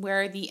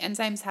where the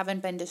enzymes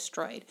haven't been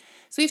destroyed.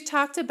 So we've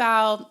talked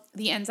about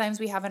the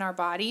enzymes we have in our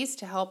bodies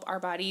to help our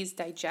bodies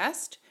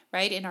digest,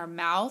 right? In our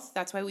mouth,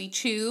 that's why we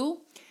chew,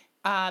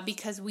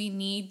 because we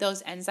need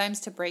those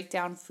enzymes to break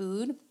down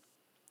food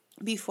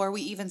before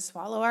we even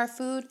swallow our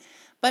food.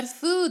 But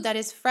food that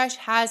is fresh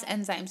has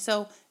enzymes.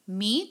 So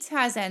meat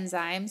has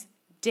enzymes,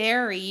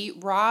 dairy,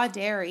 raw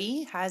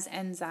dairy has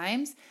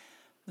enzymes,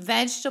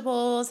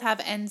 vegetables have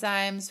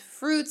enzymes,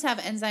 fruits have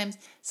enzymes.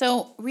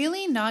 So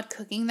really not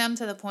cooking them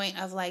to the point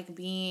of like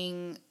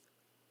being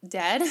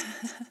dead.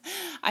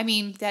 I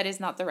mean, dead is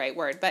not the right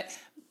word, but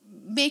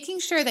making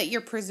sure that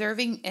you're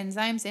preserving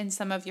enzymes in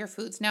some of your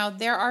foods. Now,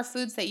 there are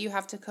foods that you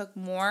have to cook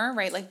more,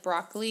 right? Like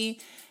broccoli.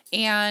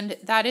 And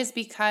that is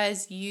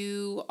because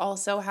you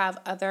also have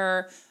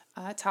other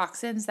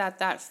toxins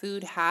that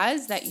food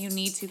has that you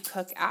need to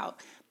cook out.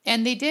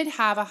 And they did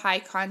have a high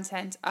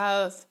content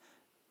of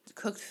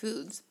cooked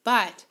foods.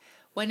 But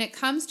when it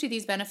comes to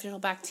these beneficial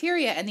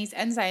bacteria and these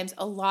enzymes,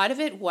 a lot of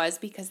it was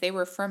because they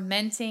were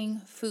fermenting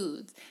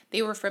foods.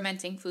 They were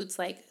fermenting foods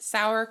like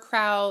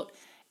sauerkraut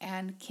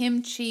and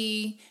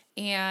kimchi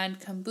and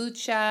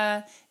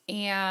kombucha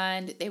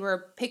and they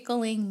were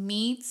pickling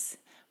meats,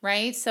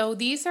 right? So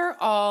these are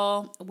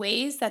all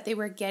ways that they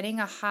were getting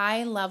a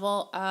high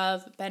level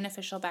of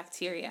beneficial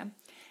bacteria.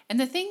 And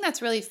the thing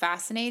that's really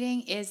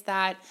fascinating is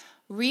that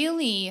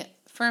really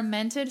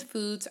fermented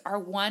foods are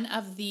one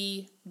of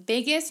the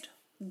biggest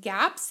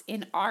gaps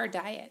in our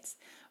diets,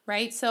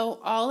 right? So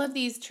all of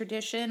these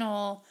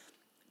traditional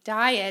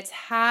diets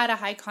had a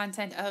high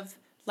content of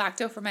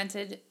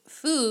lacto-fermented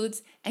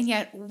foods, and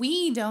yet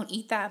we don't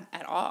eat them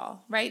at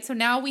all, right? So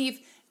now we've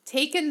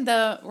taken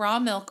the raw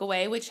milk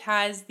away, which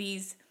has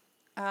these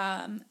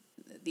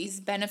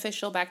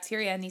beneficial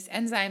bacteria and these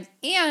enzymes,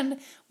 and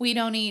we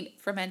don't eat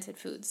fermented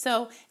foods.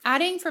 So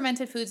adding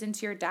fermented foods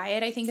into your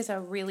diet, I think, is a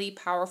really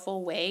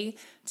powerful way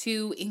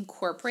to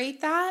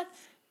incorporate that.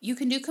 You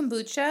can do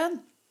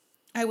kombucha.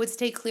 I would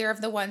stay clear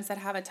of the ones that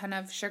have a ton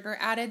of sugar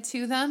added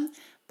to them,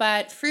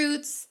 but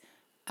fruits,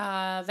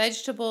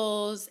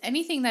 vegetables,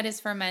 anything that is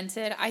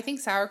fermented. I think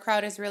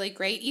sauerkraut is really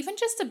great. Even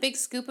just a big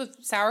scoop of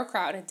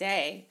sauerkraut a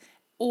day,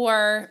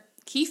 or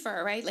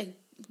kefir, right? Like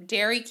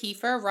dairy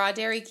kefir, raw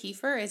dairy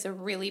kefir is a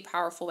really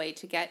powerful way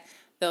to get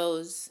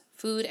those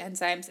food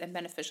enzymes and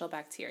beneficial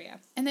bacteria.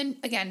 And then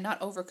again, not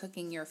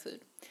overcooking your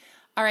food.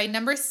 All right,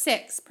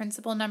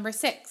 principle number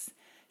 6.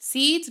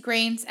 Seeds,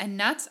 grains, and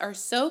nuts are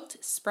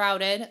soaked,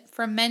 sprouted,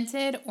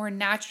 fermented, or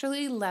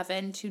naturally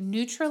leavened to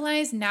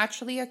neutralize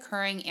naturally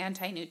occurring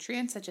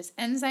anti-nutrients such as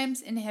enzyme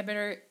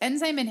inhibitors,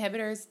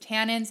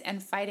 tannins,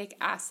 and phytic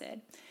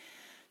acid.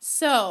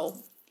 So,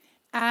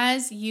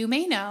 as you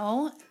may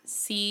know,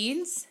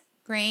 seeds,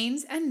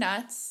 grains, and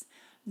nuts,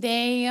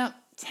 they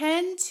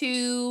tend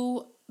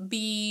to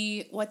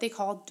be what they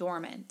call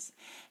dormant.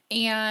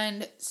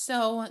 And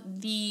so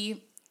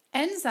the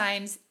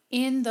enzymes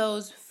in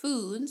those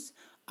foods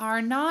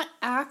are not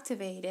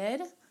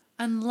activated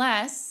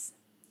unless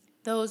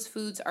those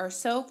foods are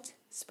soaked,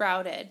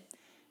 sprouted,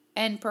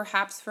 and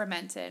perhaps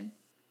fermented.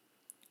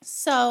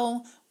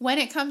 So when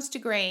it comes to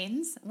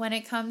grains, when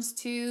it comes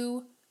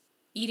to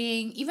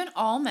eating even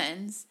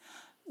almonds,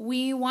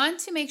 we want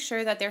to make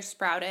sure that they're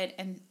sprouted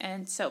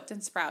and soaked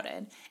and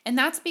sprouted. And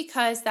that's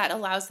because that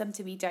allows them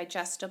to be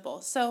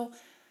digestible. So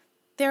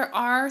there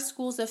are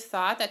schools of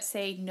thought that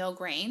say no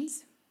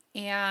grains.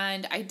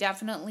 And I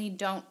definitely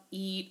don't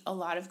eat a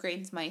lot of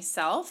grains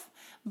myself.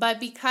 But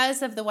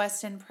because of the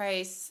Weston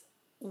Price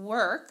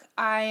work,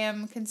 I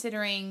am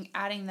considering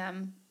adding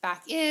them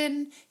back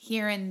in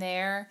here and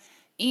there.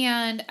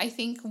 And I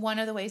think one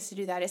of the ways to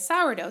do that is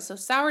sourdough. So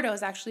sourdough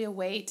is actually a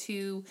way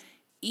to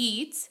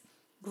eat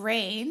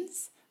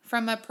grains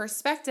from a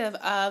perspective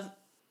of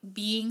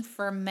being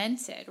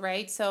fermented,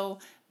 right? So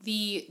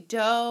the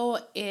dough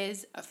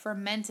is a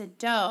fermented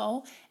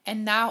dough,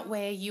 and that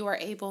way you are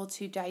able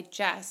to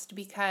digest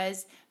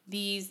because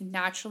these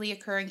naturally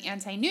occurring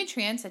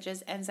anti-nutrients such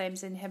as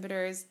enzymes,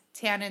 inhibitors,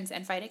 tannins,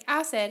 and phytic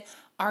acid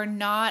are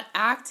not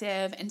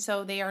active, and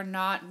so they are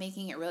not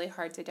making it really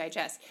hard to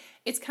digest.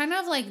 It's kind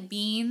of like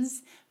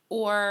beans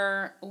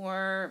or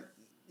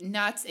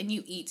nuts, and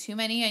you eat too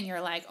many and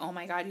you're like, oh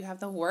my God, you have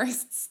the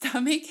worst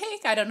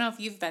stomachache. I don't know if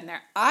you've been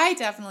there. I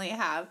definitely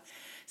have.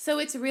 So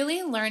it's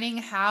really learning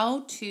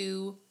how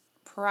to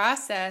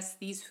process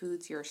these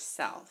foods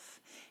yourself.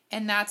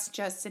 And that's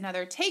just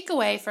another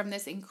takeaway from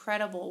this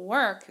incredible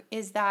work,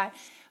 is that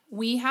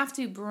we have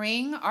to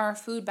bring our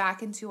food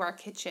back into our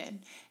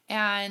kitchen.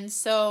 And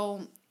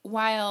so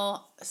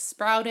while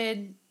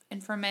sprouted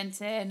and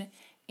fermented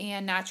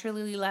and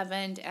naturally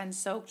leavened and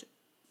soaked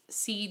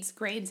seeds,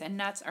 grains, and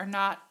nuts are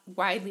not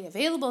widely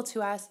available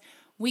to us,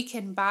 we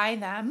can buy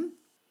them.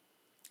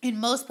 In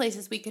most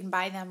places, we can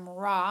buy them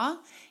raw.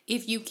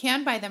 If you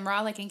can buy them raw,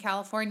 like in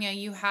California,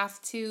 you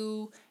have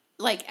to,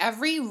 like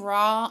every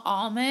raw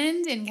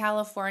almond in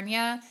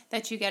California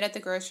that you get at the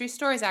grocery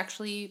store is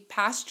actually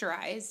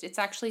pasteurized. It's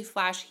actually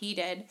flash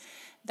heated.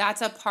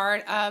 That's a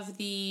part of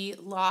the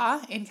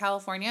law in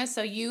California.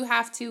 So you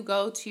have to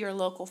go to your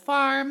local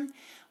farm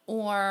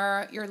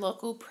or your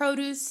local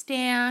produce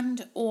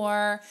stand,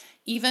 or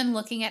even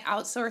looking at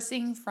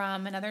outsourcing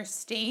from another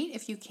state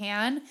if you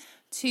can,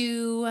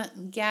 to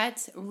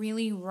get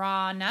really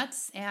raw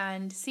nuts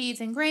and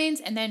seeds and grains,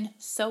 and then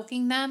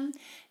soaking them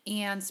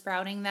and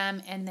sprouting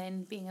them, and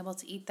then being able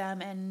to eat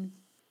them and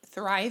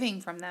thriving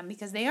from them,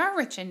 because they are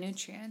rich in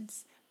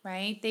nutrients,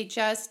 right? They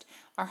just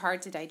are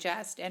hard to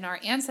digest, and our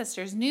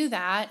ancestors knew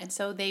that, and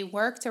so they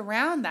worked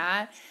around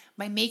that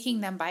by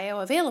making them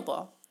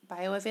bioavailable.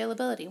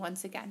 Bioavailability,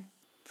 once again.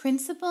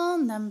 Principle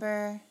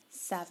number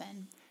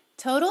 7.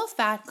 Total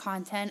fat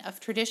content of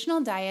traditional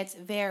diets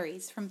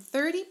varies from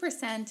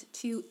 30%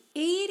 to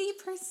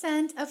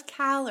 80% of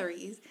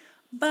calories,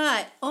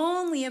 but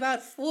only about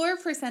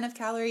 4% of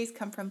calories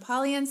come from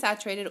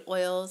polyunsaturated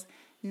oils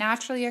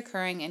naturally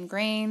occurring in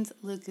grains,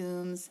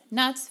 legumes,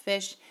 nuts,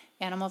 fish,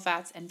 animal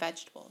fats, and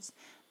vegetables.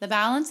 The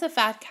balance of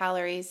fat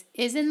calories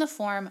is in the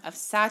form of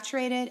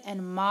saturated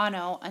and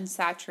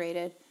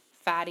monounsaturated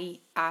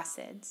fatty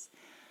acids.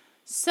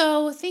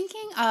 So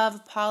thinking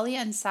of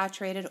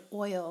polyunsaturated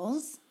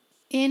oils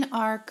in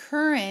our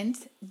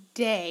current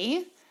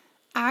day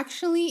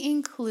actually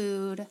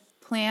include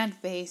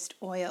plant-based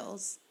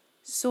oils.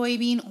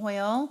 soybean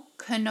oil,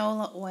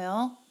 canola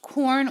oil,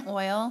 corn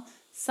oil,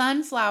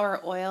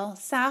 sunflower oil,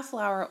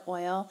 safflower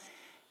oil,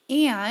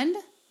 and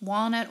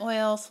walnut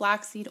oil,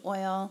 flaxseed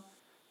oil.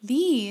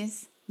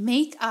 These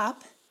make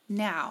up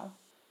now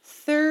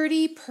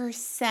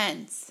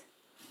 30%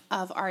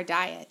 of our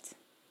diet.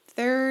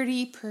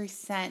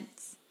 30%.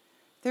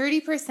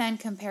 30%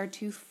 compared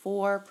to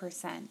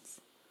 4%.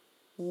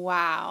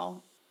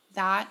 Wow,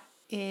 that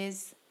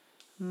is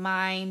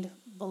mind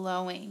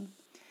blowing.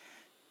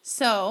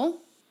 So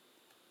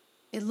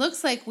it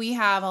looks like we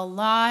have a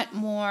lot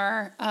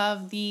more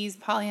of these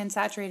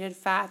polyunsaturated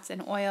fats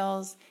and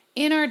oils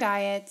in our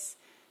diets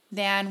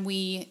than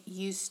we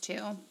used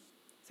to.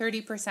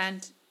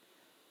 30%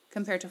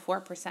 compared to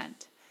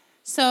 4%.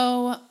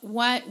 So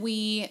what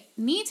we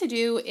need to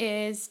do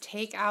is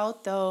take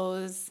out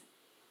those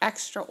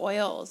extra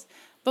oils.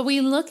 But we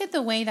look at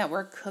the way that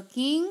we're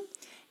cooking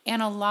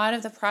and a lot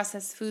of the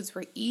processed foods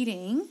we're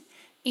eating,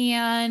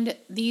 and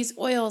these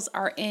oils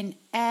are in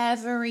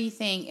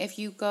everything. If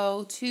you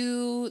go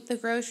to the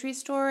grocery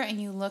store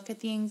and you look at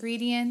the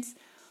ingredients,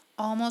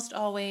 almost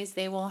always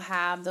they will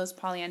have those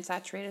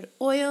polyunsaturated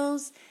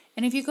oils.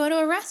 And if you go to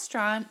a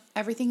restaurant,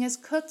 everything is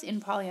cooked in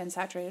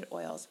polyunsaturated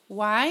oils.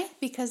 Why?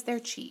 Because they're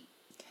cheap.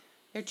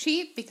 They're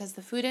cheap because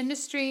the food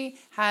industry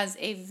has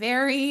a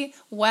very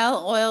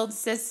well-oiled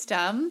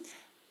system,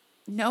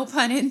 no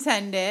pun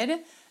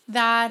intended,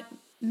 that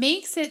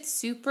makes it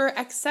super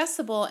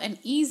accessible and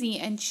easy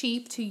and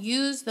cheap to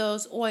use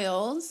those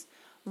oils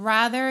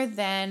rather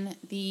than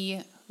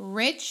the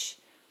rich,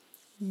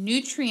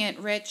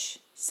 nutrient-rich,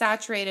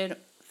 saturated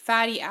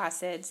fatty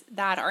acids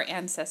that our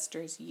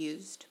ancestors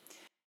used.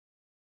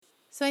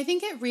 So I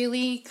think it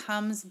really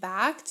comes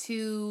back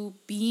to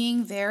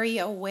being very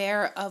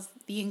aware of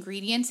the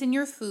ingredients in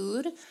your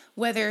food,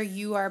 whether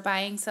you are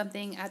buying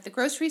something at the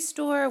grocery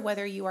store,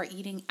 whether you are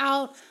eating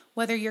out,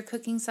 whether you're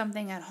cooking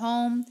something at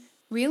home,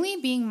 really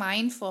being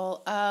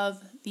mindful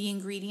of the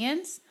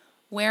ingredients,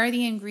 where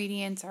the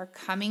ingredients are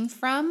coming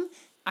from.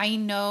 I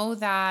know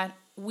that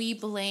we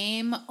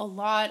blame a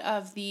lot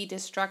of the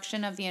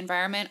destruction of the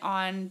environment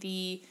on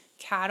the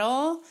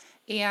cattle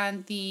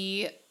and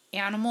the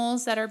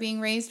animals that are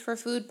being raised for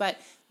food, but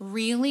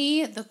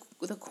really the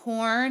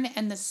corn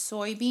and the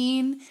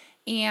soybean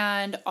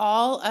and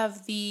all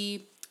of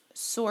the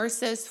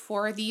sources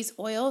for these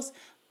oils,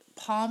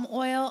 palm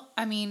oil,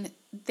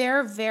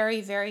 they're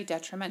very, very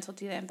detrimental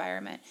to the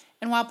environment.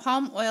 And while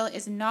palm oil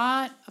is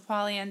not a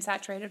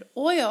polyunsaturated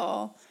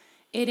oil,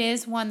 it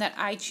is one that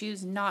I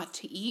choose not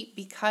to eat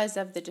because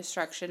of the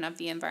destruction of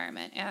the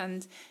environment.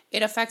 And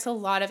it affects a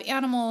lot of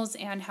animals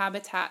and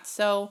habitats.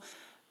 So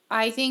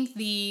I think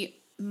the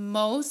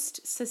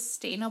most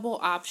sustainable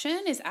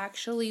option is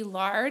actually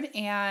lard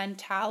and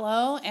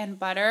tallow and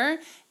butter.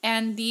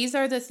 And these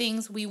are the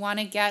things we want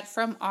to get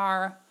from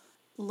our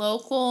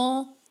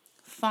local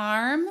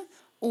farm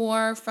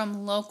or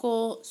from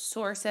local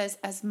sources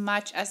as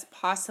much as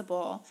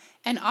possible.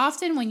 And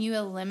often when you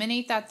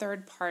eliminate that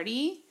third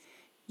party,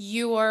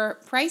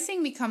 your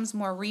pricing becomes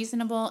more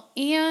reasonable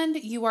and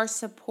you are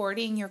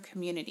supporting your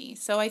community.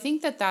 So I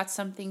think that that's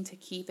something to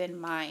keep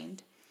in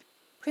mind.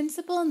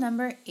 Principle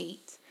number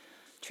 8.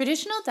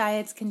 Traditional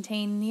diets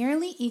contain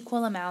nearly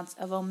equal amounts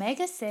of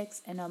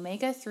omega-6 and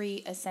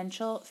omega-3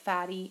 essential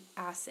fatty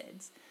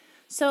acids.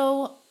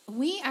 So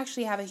we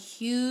actually have a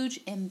huge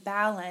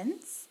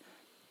imbalance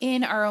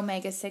in our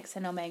omega-6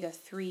 and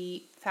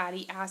omega-3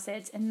 fatty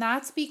acids, and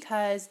that's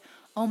because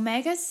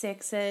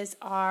omega-6s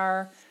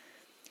are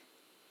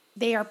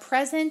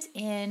present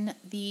in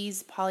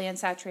these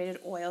polyunsaturated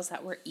oils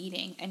that we're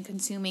eating and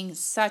consuming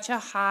such a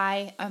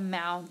high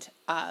amount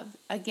of.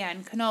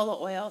 Again, canola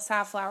oil,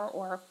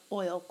 safflower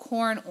oil,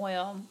 corn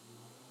oil,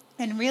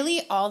 and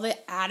really all the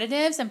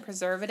additives and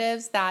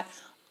preservatives that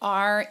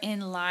are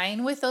in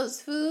line with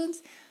those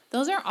foods,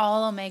 those are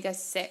all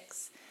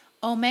omega-6.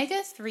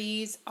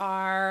 Omega-3s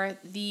are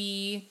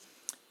the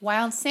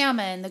wild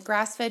salmon, the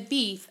grass-fed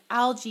beef,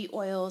 algae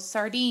oils,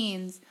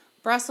 sardines,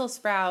 Brussels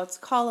sprouts,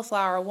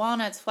 cauliflower,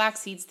 walnuts, flax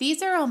seeds.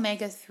 These are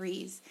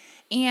omega-3s.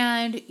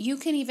 And you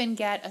can even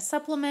get a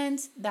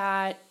supplement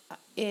that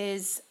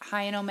is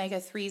high in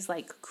omega-3s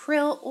like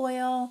krill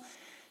oil.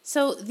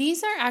 So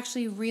these are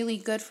actually really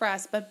good for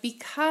us. But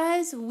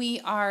because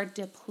we are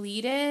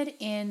depleted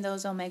in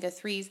those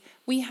omega-3s,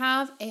 we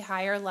have a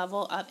higher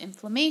level of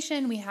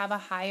inflammation. We have a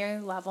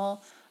higher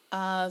level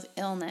of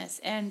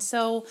illness. And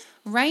so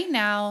right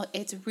now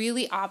it's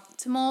really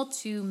optimal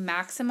to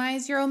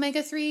maximize your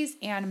omega-3s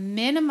and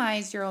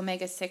minimize your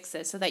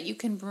omega-6s so that you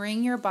can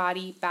bring your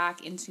body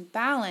back into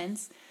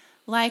balance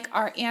like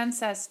our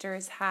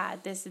ancestors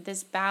had,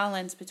 this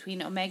balance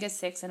between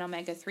omega-6 and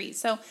omega-3.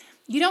 So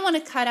you don't want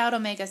to cut out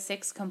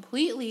omega-6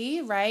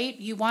 completely, right?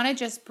 You want to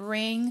just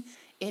bring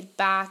it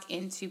back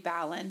into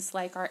balance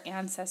like our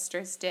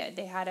ancestors did.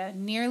 They had a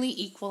nearly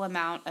equal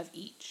amount of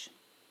each.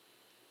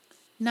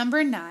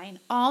 Number 9,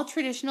 all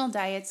traditional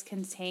diets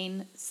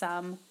contain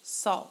some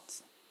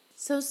salt.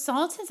 So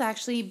salt has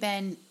actually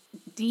been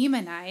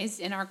demonized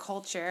in our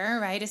culture,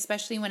 right?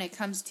 Especially when it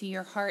comes to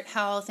your heart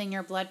health and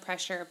your blood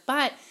pressure.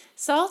 But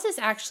salt is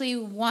actually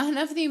one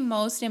of the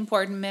most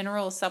important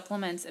mineral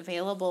supplements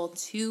available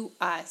to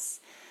us.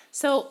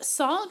 So,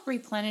 salt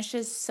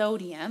replenishes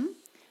sodium,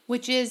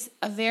 which is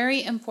a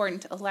very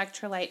important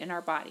electrolyte in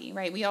our body,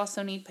 right? We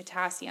also need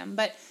potassium.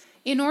 But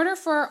in order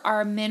for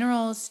our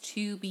minerals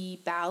to be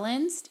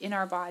balanced in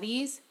our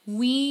bodies,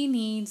 we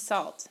need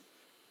salt.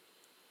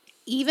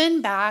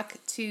 Even back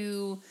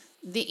to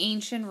the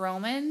ancient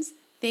Romans,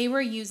 they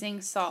were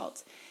using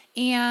salt.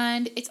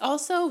 And it's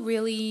also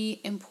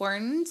really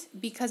important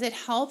because it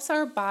helps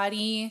our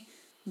body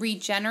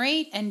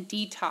regenerate and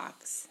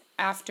detox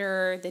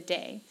after the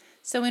day.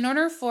 So, in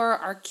order for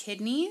our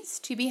kidneys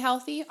to be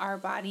healthy, our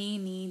body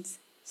needs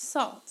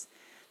salt.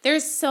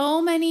 There's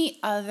so many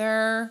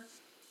other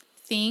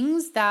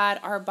things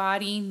that our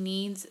body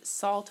needs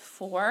salt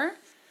for,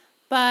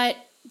 but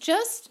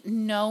just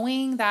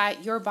knowing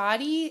that your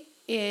body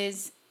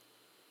is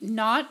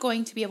not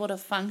going to be able to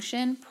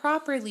function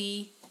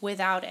properly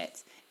without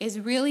it is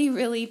really,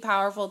 really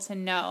powerful to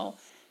know.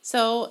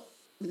 So,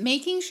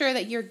 making sure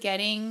that you're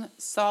getting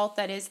salt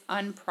that is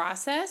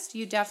unprocessed,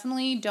 you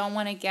definitely don't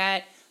want to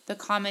get the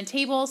common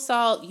table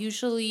salt.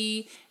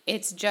 Usually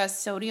it's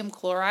just sodium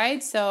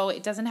chloride, so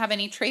it doesn't have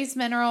any trace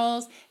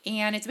minerals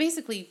and it's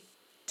basically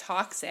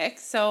toxic.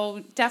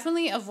 So,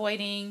 definitely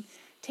avoiding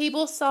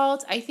table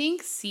salt. I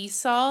think sea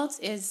salt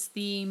is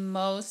the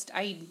most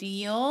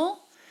ideal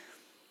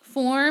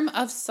form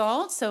of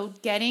salt. So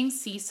getting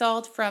sea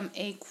salt from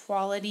a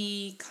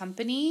quality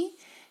company,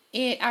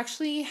 it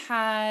actually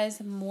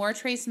has more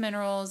trace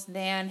minerals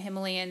than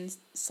Himalayan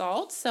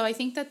salt. So I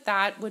think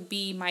that would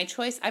be my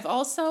choice. I've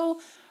also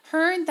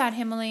heard that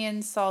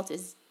Himalayan salt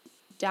is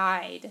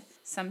dyed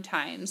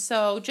sometimes.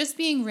 So just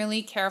being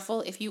really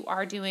careful if you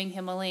are doing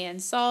Himalayan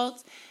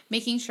salt,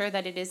 making sure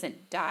that it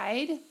isn't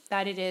dyed,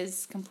 that it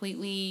is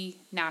completely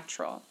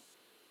natural.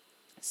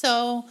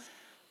 So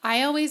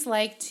I always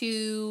like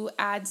to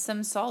add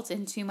some salt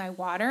into my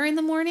water in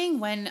the morning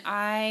when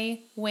I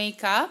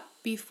wake up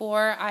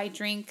before I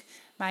drink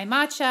my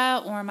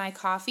matcha or my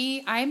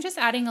coffee. I'm just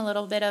adding a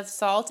little bit of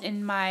salt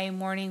in my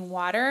morning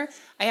water.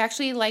 I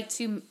actually like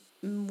to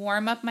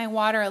warm up my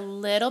water a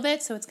little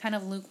bit so it's kind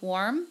of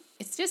lukewarm.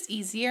 It's just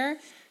easier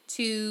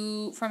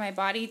for my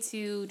body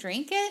to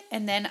drink it,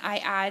 and then I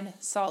add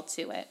salt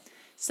to it.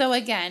 So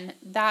again,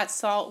 that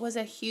salt was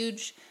a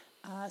huge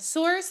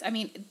source. I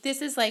mean,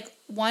 this is like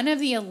one of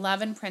the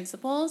 11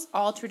 principles.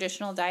 All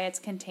traditional diets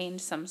contain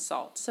some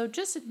salt. So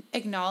just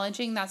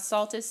acknowledging that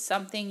salt is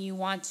something you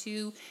want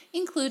to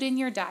include in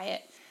your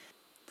diet.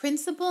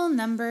 Principle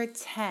number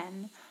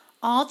 10.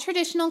 All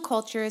traditional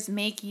cultures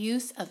make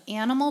use of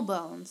animal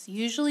bones,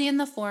 usually in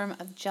the form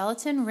of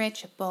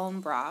gelatin-rich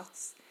bone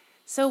broths.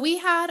 So we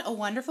had a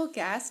wonderful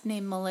guest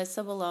named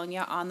Melissa Bologna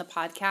on the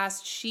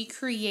podcast. She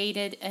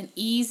created an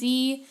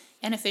easy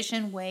and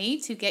efficient way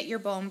to get your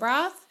bone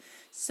broth.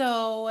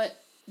 So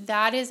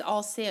that is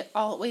also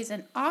always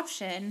an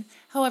option.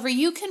 However,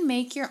 you can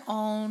make your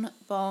own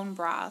bone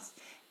broth.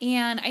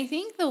 And I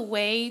think the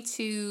way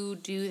to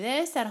do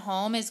this at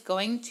home is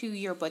going to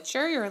your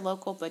butcher, your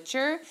local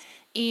butcher,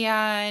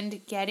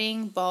 and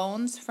getting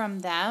bones from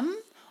them.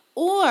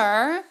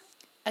 Or,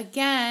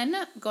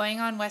 again, going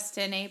on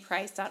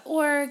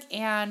westinaprice.org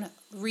and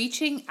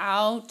reaching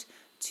out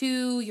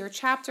to your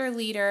chapter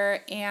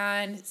leader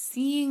and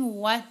seeing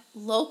what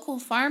local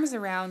farms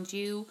around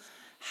you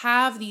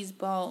have these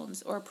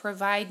bones or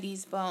provide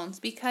these bones,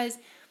 because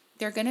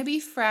they're going to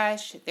be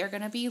fresh, they're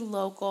going to be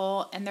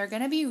local, and they're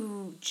going to be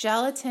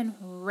gelatin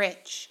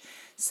rich.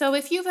 So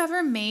if you've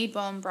ever made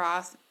bone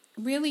broth,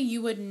 really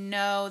you would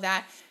know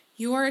that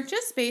you're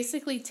just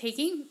basically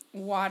taking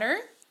water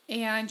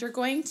and you're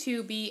going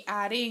to be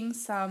adding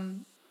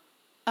some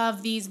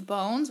of these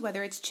bones,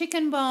 whether it's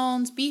chicken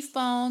bones, beef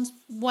bones,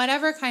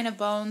 whatever kind of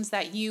bones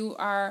that you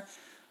are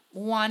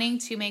wanting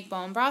to make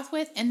bone broth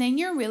with, and then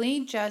you're really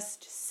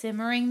just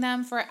simmering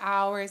them for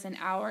hours and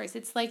hours.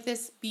 It's like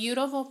this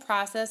beautiful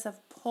process of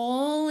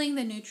pulling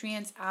the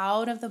nutrients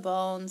out of the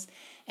bones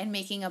and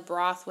making a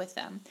broth with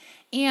them.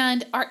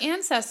 And our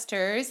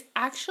ancestors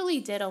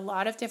actually did a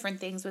lot of different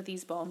things with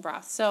these bone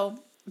broths. So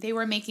they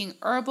were making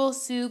herbal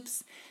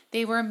soups,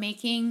 they were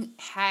making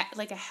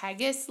like a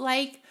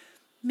haggis-like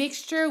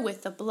mixture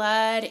with the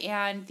blood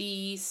and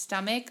the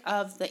stomach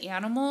of the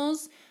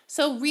animals.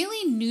 So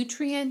really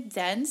nutrient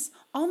dense,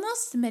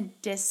 almost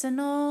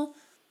medicinal,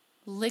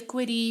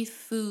 liquidy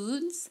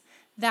foods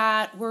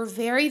that were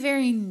very,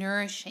 very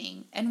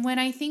nourishing. And when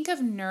I think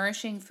of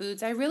nourishing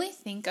foods, I really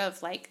think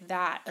of like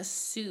that, a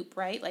soup,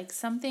 right? Like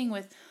something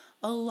with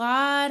a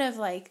lot of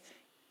like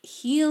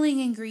healing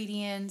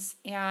ingredients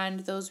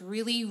and those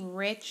really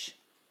rich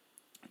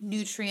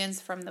nutrients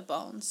from the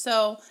bones.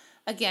 So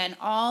again,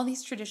 all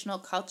these traditional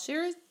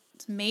cultures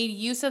made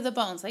use of the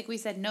bones, like we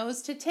said,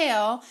 nose to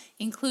tail,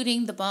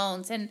 including the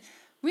bones. And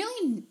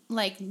really,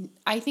 like,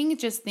 I think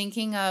just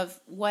thinking of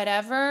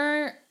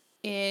whatever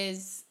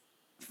is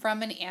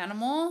from an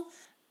animal,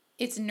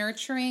 it's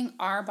nurturing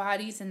our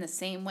bodies in the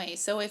same way.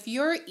 So if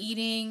you're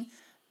eating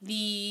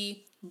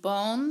the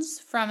bones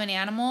from an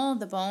animal,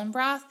 the bone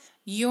broth,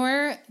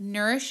 you're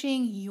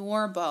nourishing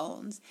your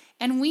bones.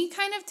 And we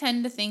kind of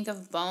tend to think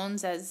of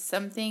bones as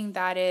something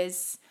that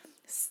is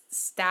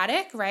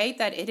static, right?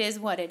 That it is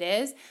what it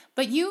is.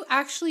 But you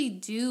actually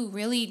do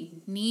really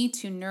need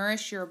to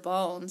nourish your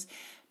bones,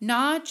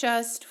 not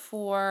just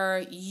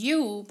for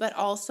you, but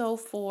also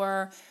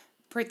for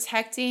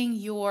protecting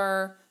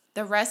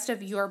the rest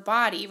of your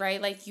body,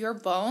 right? Like your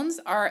bones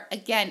are,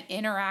 again,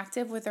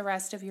 interactive with the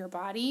rest of your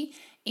body,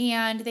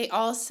 and they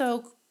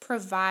also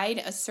provide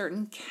a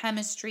certain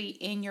chemistry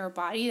in your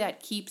body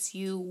that keeps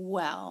you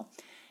well.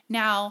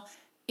 Now,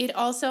 it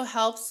also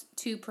helps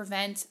to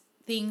prevent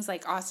things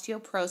like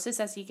osteoporosis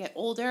as you get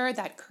older,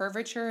 that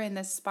curvature in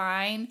the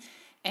spine,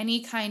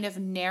 any kind of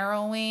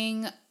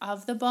narrowing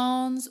of the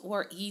bones,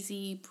 or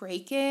easy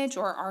breakage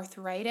or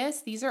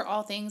arthritis. These are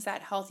all things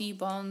that healthy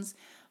bones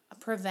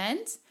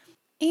prevent.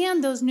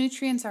 And those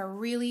nutrients are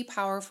really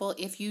powerful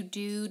if you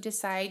do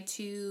decide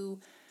to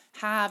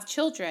have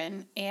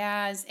children.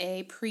 As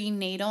a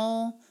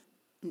prenatal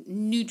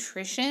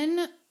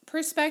nutrition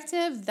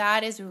perspective,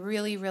 that is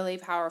really, really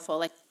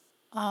powerful.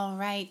 All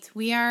right,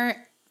 we are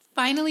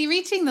finally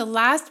reaching the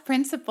last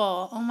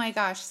principle. Oh my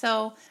gosh.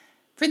 So,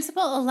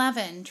 Principle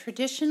 11,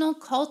 traditional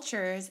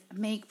cultures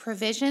make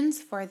provisions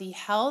for the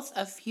health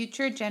of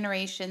future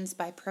generations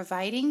by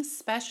providing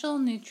special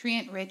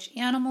nutrient-rich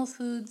animal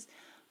foods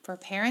for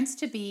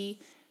parents-to-be,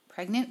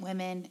 pregnant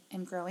women,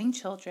 and growing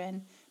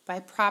children,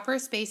 by proper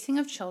spacing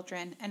of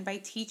children, and by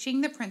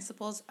teaching the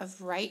principles of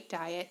right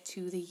diet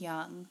to the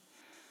young.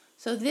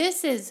 So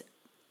this is,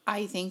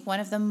 I think,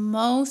 one of the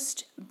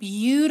most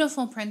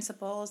beautiful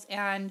principles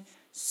and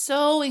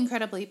so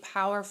incredibly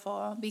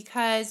powerful,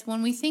 because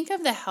when we think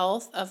of the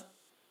health of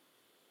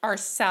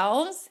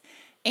ourselves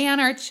and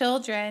our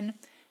children,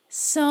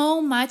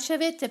 so much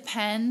of it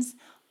depends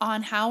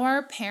on how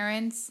our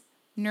parents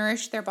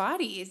nourish their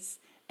bodies.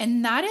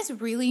 And that is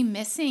really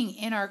missing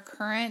in our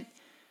current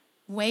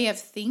way of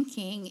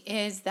thinking,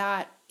 is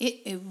that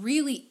it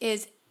really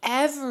is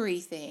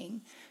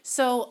everything.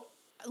 So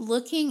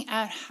looking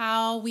at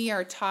how we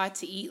are taught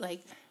to eat,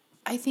 like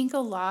I think a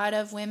lot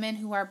of women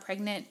who are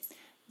pregnant,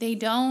 they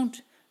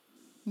don't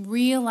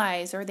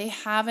realize, or they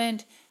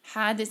haven't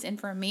had this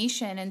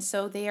information, and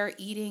so they are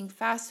eating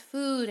fast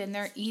food and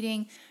they're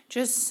eating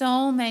just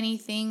so many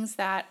things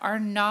that are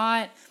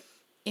not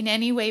in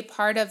any way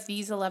part of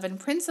these 11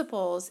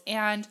 principles.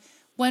 And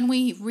when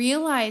we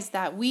realize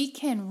that we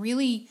can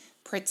really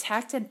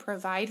protect and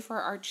provide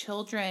for our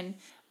children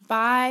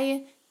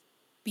by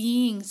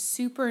being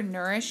super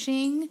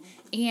nourishing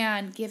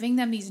and giving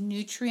them these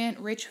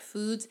nutrient-rich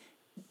foods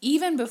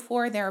even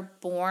before they're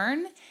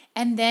born,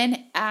 and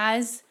then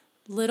as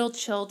little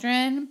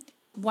children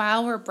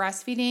while we're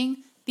breastfeeding,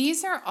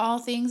 these are all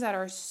things that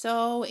are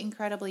so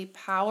incredibly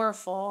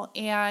powerful.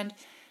 And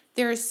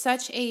there's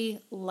such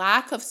a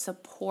lack of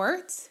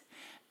support.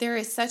 There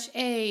is such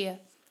a,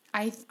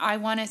 I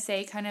want to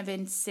say, kind of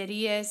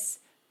insidious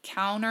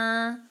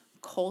counter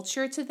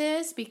culture to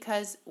this,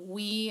 because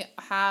we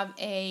have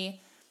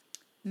a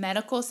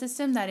medical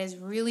system that is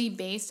really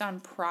based on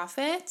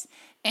profit.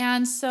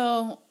 And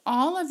so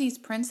all of these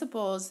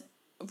principles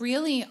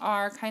really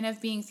are kind of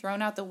being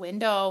thrown out the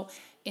window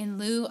in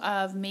lieu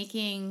of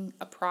making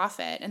a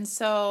profit. And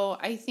so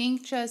I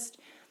think just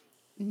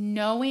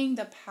knowing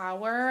the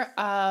power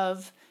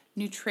of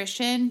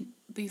nutrition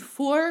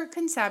before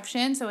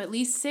conception, so at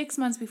least 6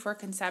 months before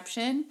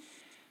conception,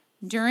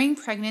 during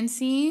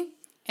pregnancy,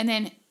 and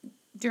then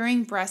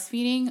during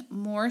breastfeeding,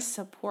 more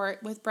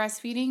support with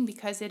breastfeeding,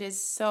 because it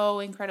is so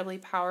incredibly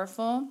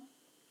powerful.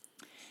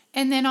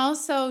 And then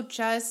also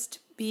just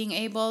being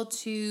able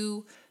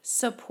to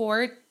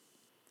support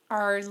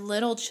our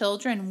little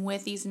children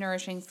with these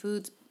nourishing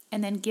foods,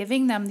 and then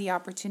giving them the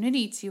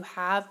opportunity to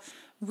have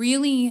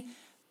really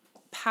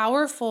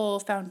powerful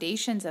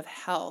foundations of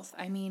health.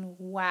 I mean,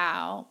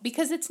 wow.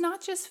 Because it's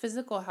not just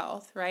physical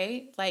health,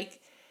 right?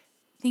 Like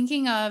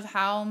thinking of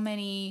how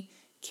many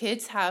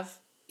kids have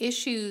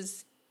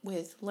issues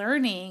with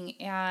learning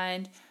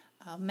and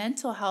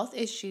mental health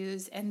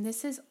issues, and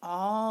this is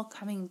all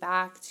coming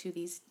back to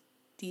these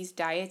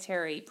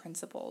dietary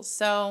principles.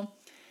 So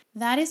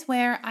that is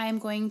where I'm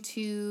going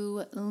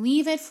to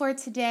leave it for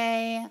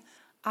today.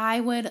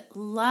 I would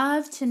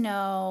love to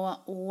know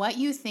what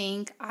you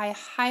think. I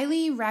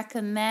highly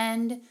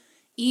recommend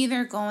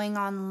either going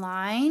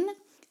online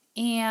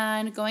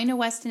and going to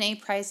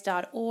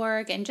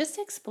westonaprice.org and just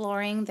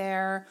exploring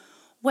their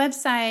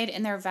website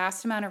and their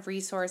vast amount of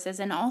resources,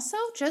 and also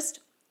just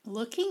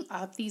looking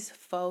up these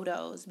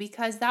photos,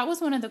 because that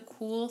was one of the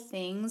cool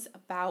things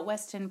about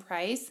Weston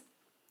Price,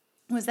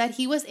 was that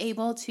he was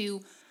able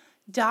to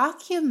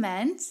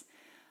document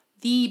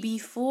the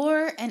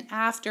before and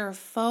after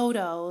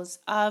photos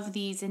of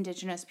these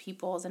indigenous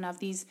peoples and of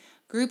these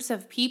groups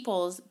of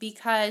peoples,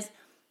 because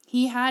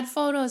he had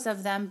photos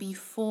of them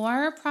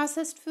before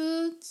processed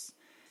foods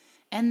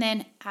and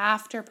then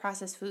after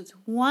processed foods,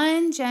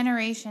 one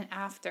generation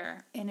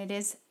after. And it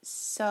is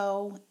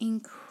so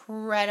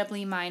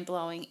incredibly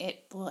mind-blowing.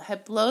 It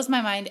blows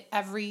my mind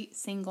every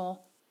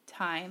single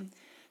time.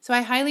 So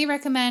I highly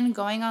recommend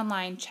going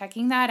online,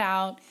 checking that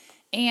out,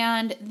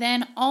 and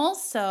then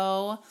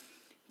also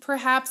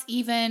perhaps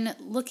even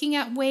looking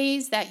at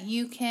ways that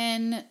you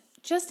can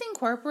just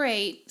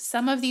incorporate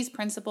some of these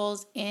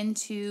principles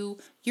into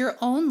your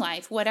own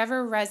life,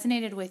 whatever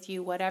resonated with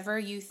you, whatever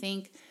you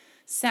think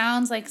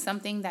sounds like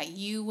something that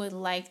you would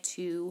like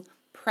to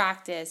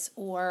practice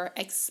or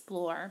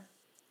explore.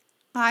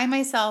 I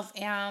myself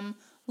am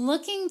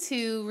looking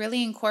to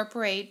really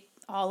incorporate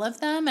all of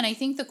them. And I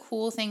think the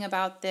cool thing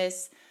about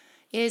this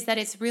is that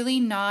it's really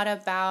not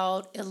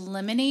about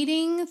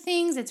eliminating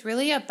things. It's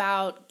really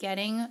about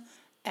getting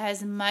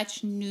as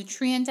much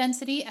nutrient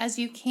density as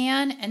you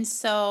can. And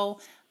so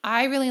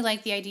I really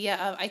like the idea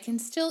of I can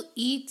still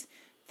eat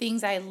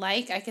things I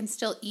like. I can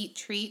still eat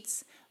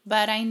treats,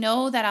 but I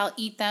know that I'll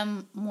eat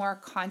them more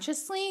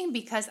consciously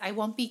because I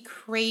won't be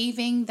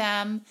craving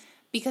them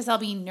because I'll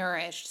be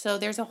nourished. So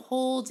there's a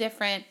whole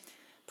different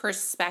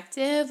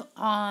perspective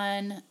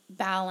on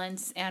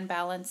balance and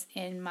balance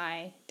in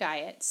my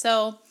diet.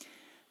 So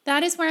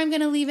that is where I'm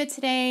going to leave it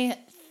today.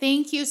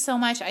 Thank you so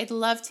much. I'd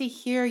love to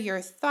hear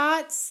your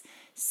thoughts.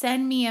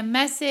 Send me a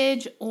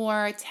message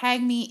or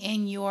tag me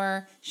in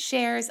your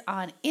shares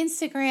on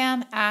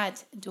Instagram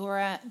at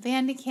Dora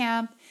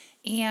Vandekamp.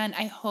 And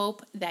I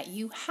hope that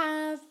you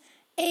have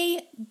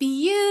a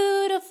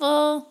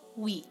beautiful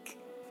week.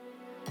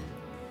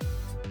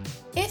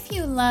 If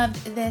you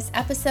loved this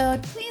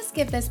episode, please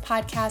give this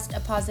podcast a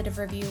positive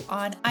review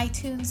on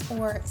iTunes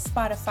or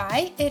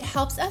Spotify. It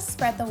helps us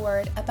spread the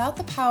word about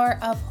the power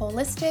of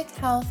holistic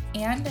health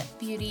and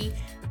beauty,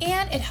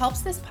 and it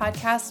helps this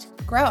podcast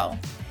grow.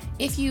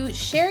 If you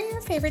share your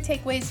favorite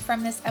takeaways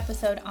from this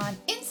episode on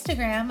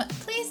Instagram,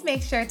 please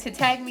make sure to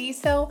tag me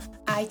so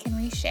I can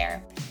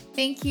reshare.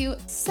 Thank you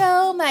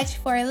so much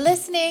for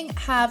listening.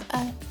 Have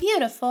a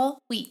beautiful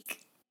week.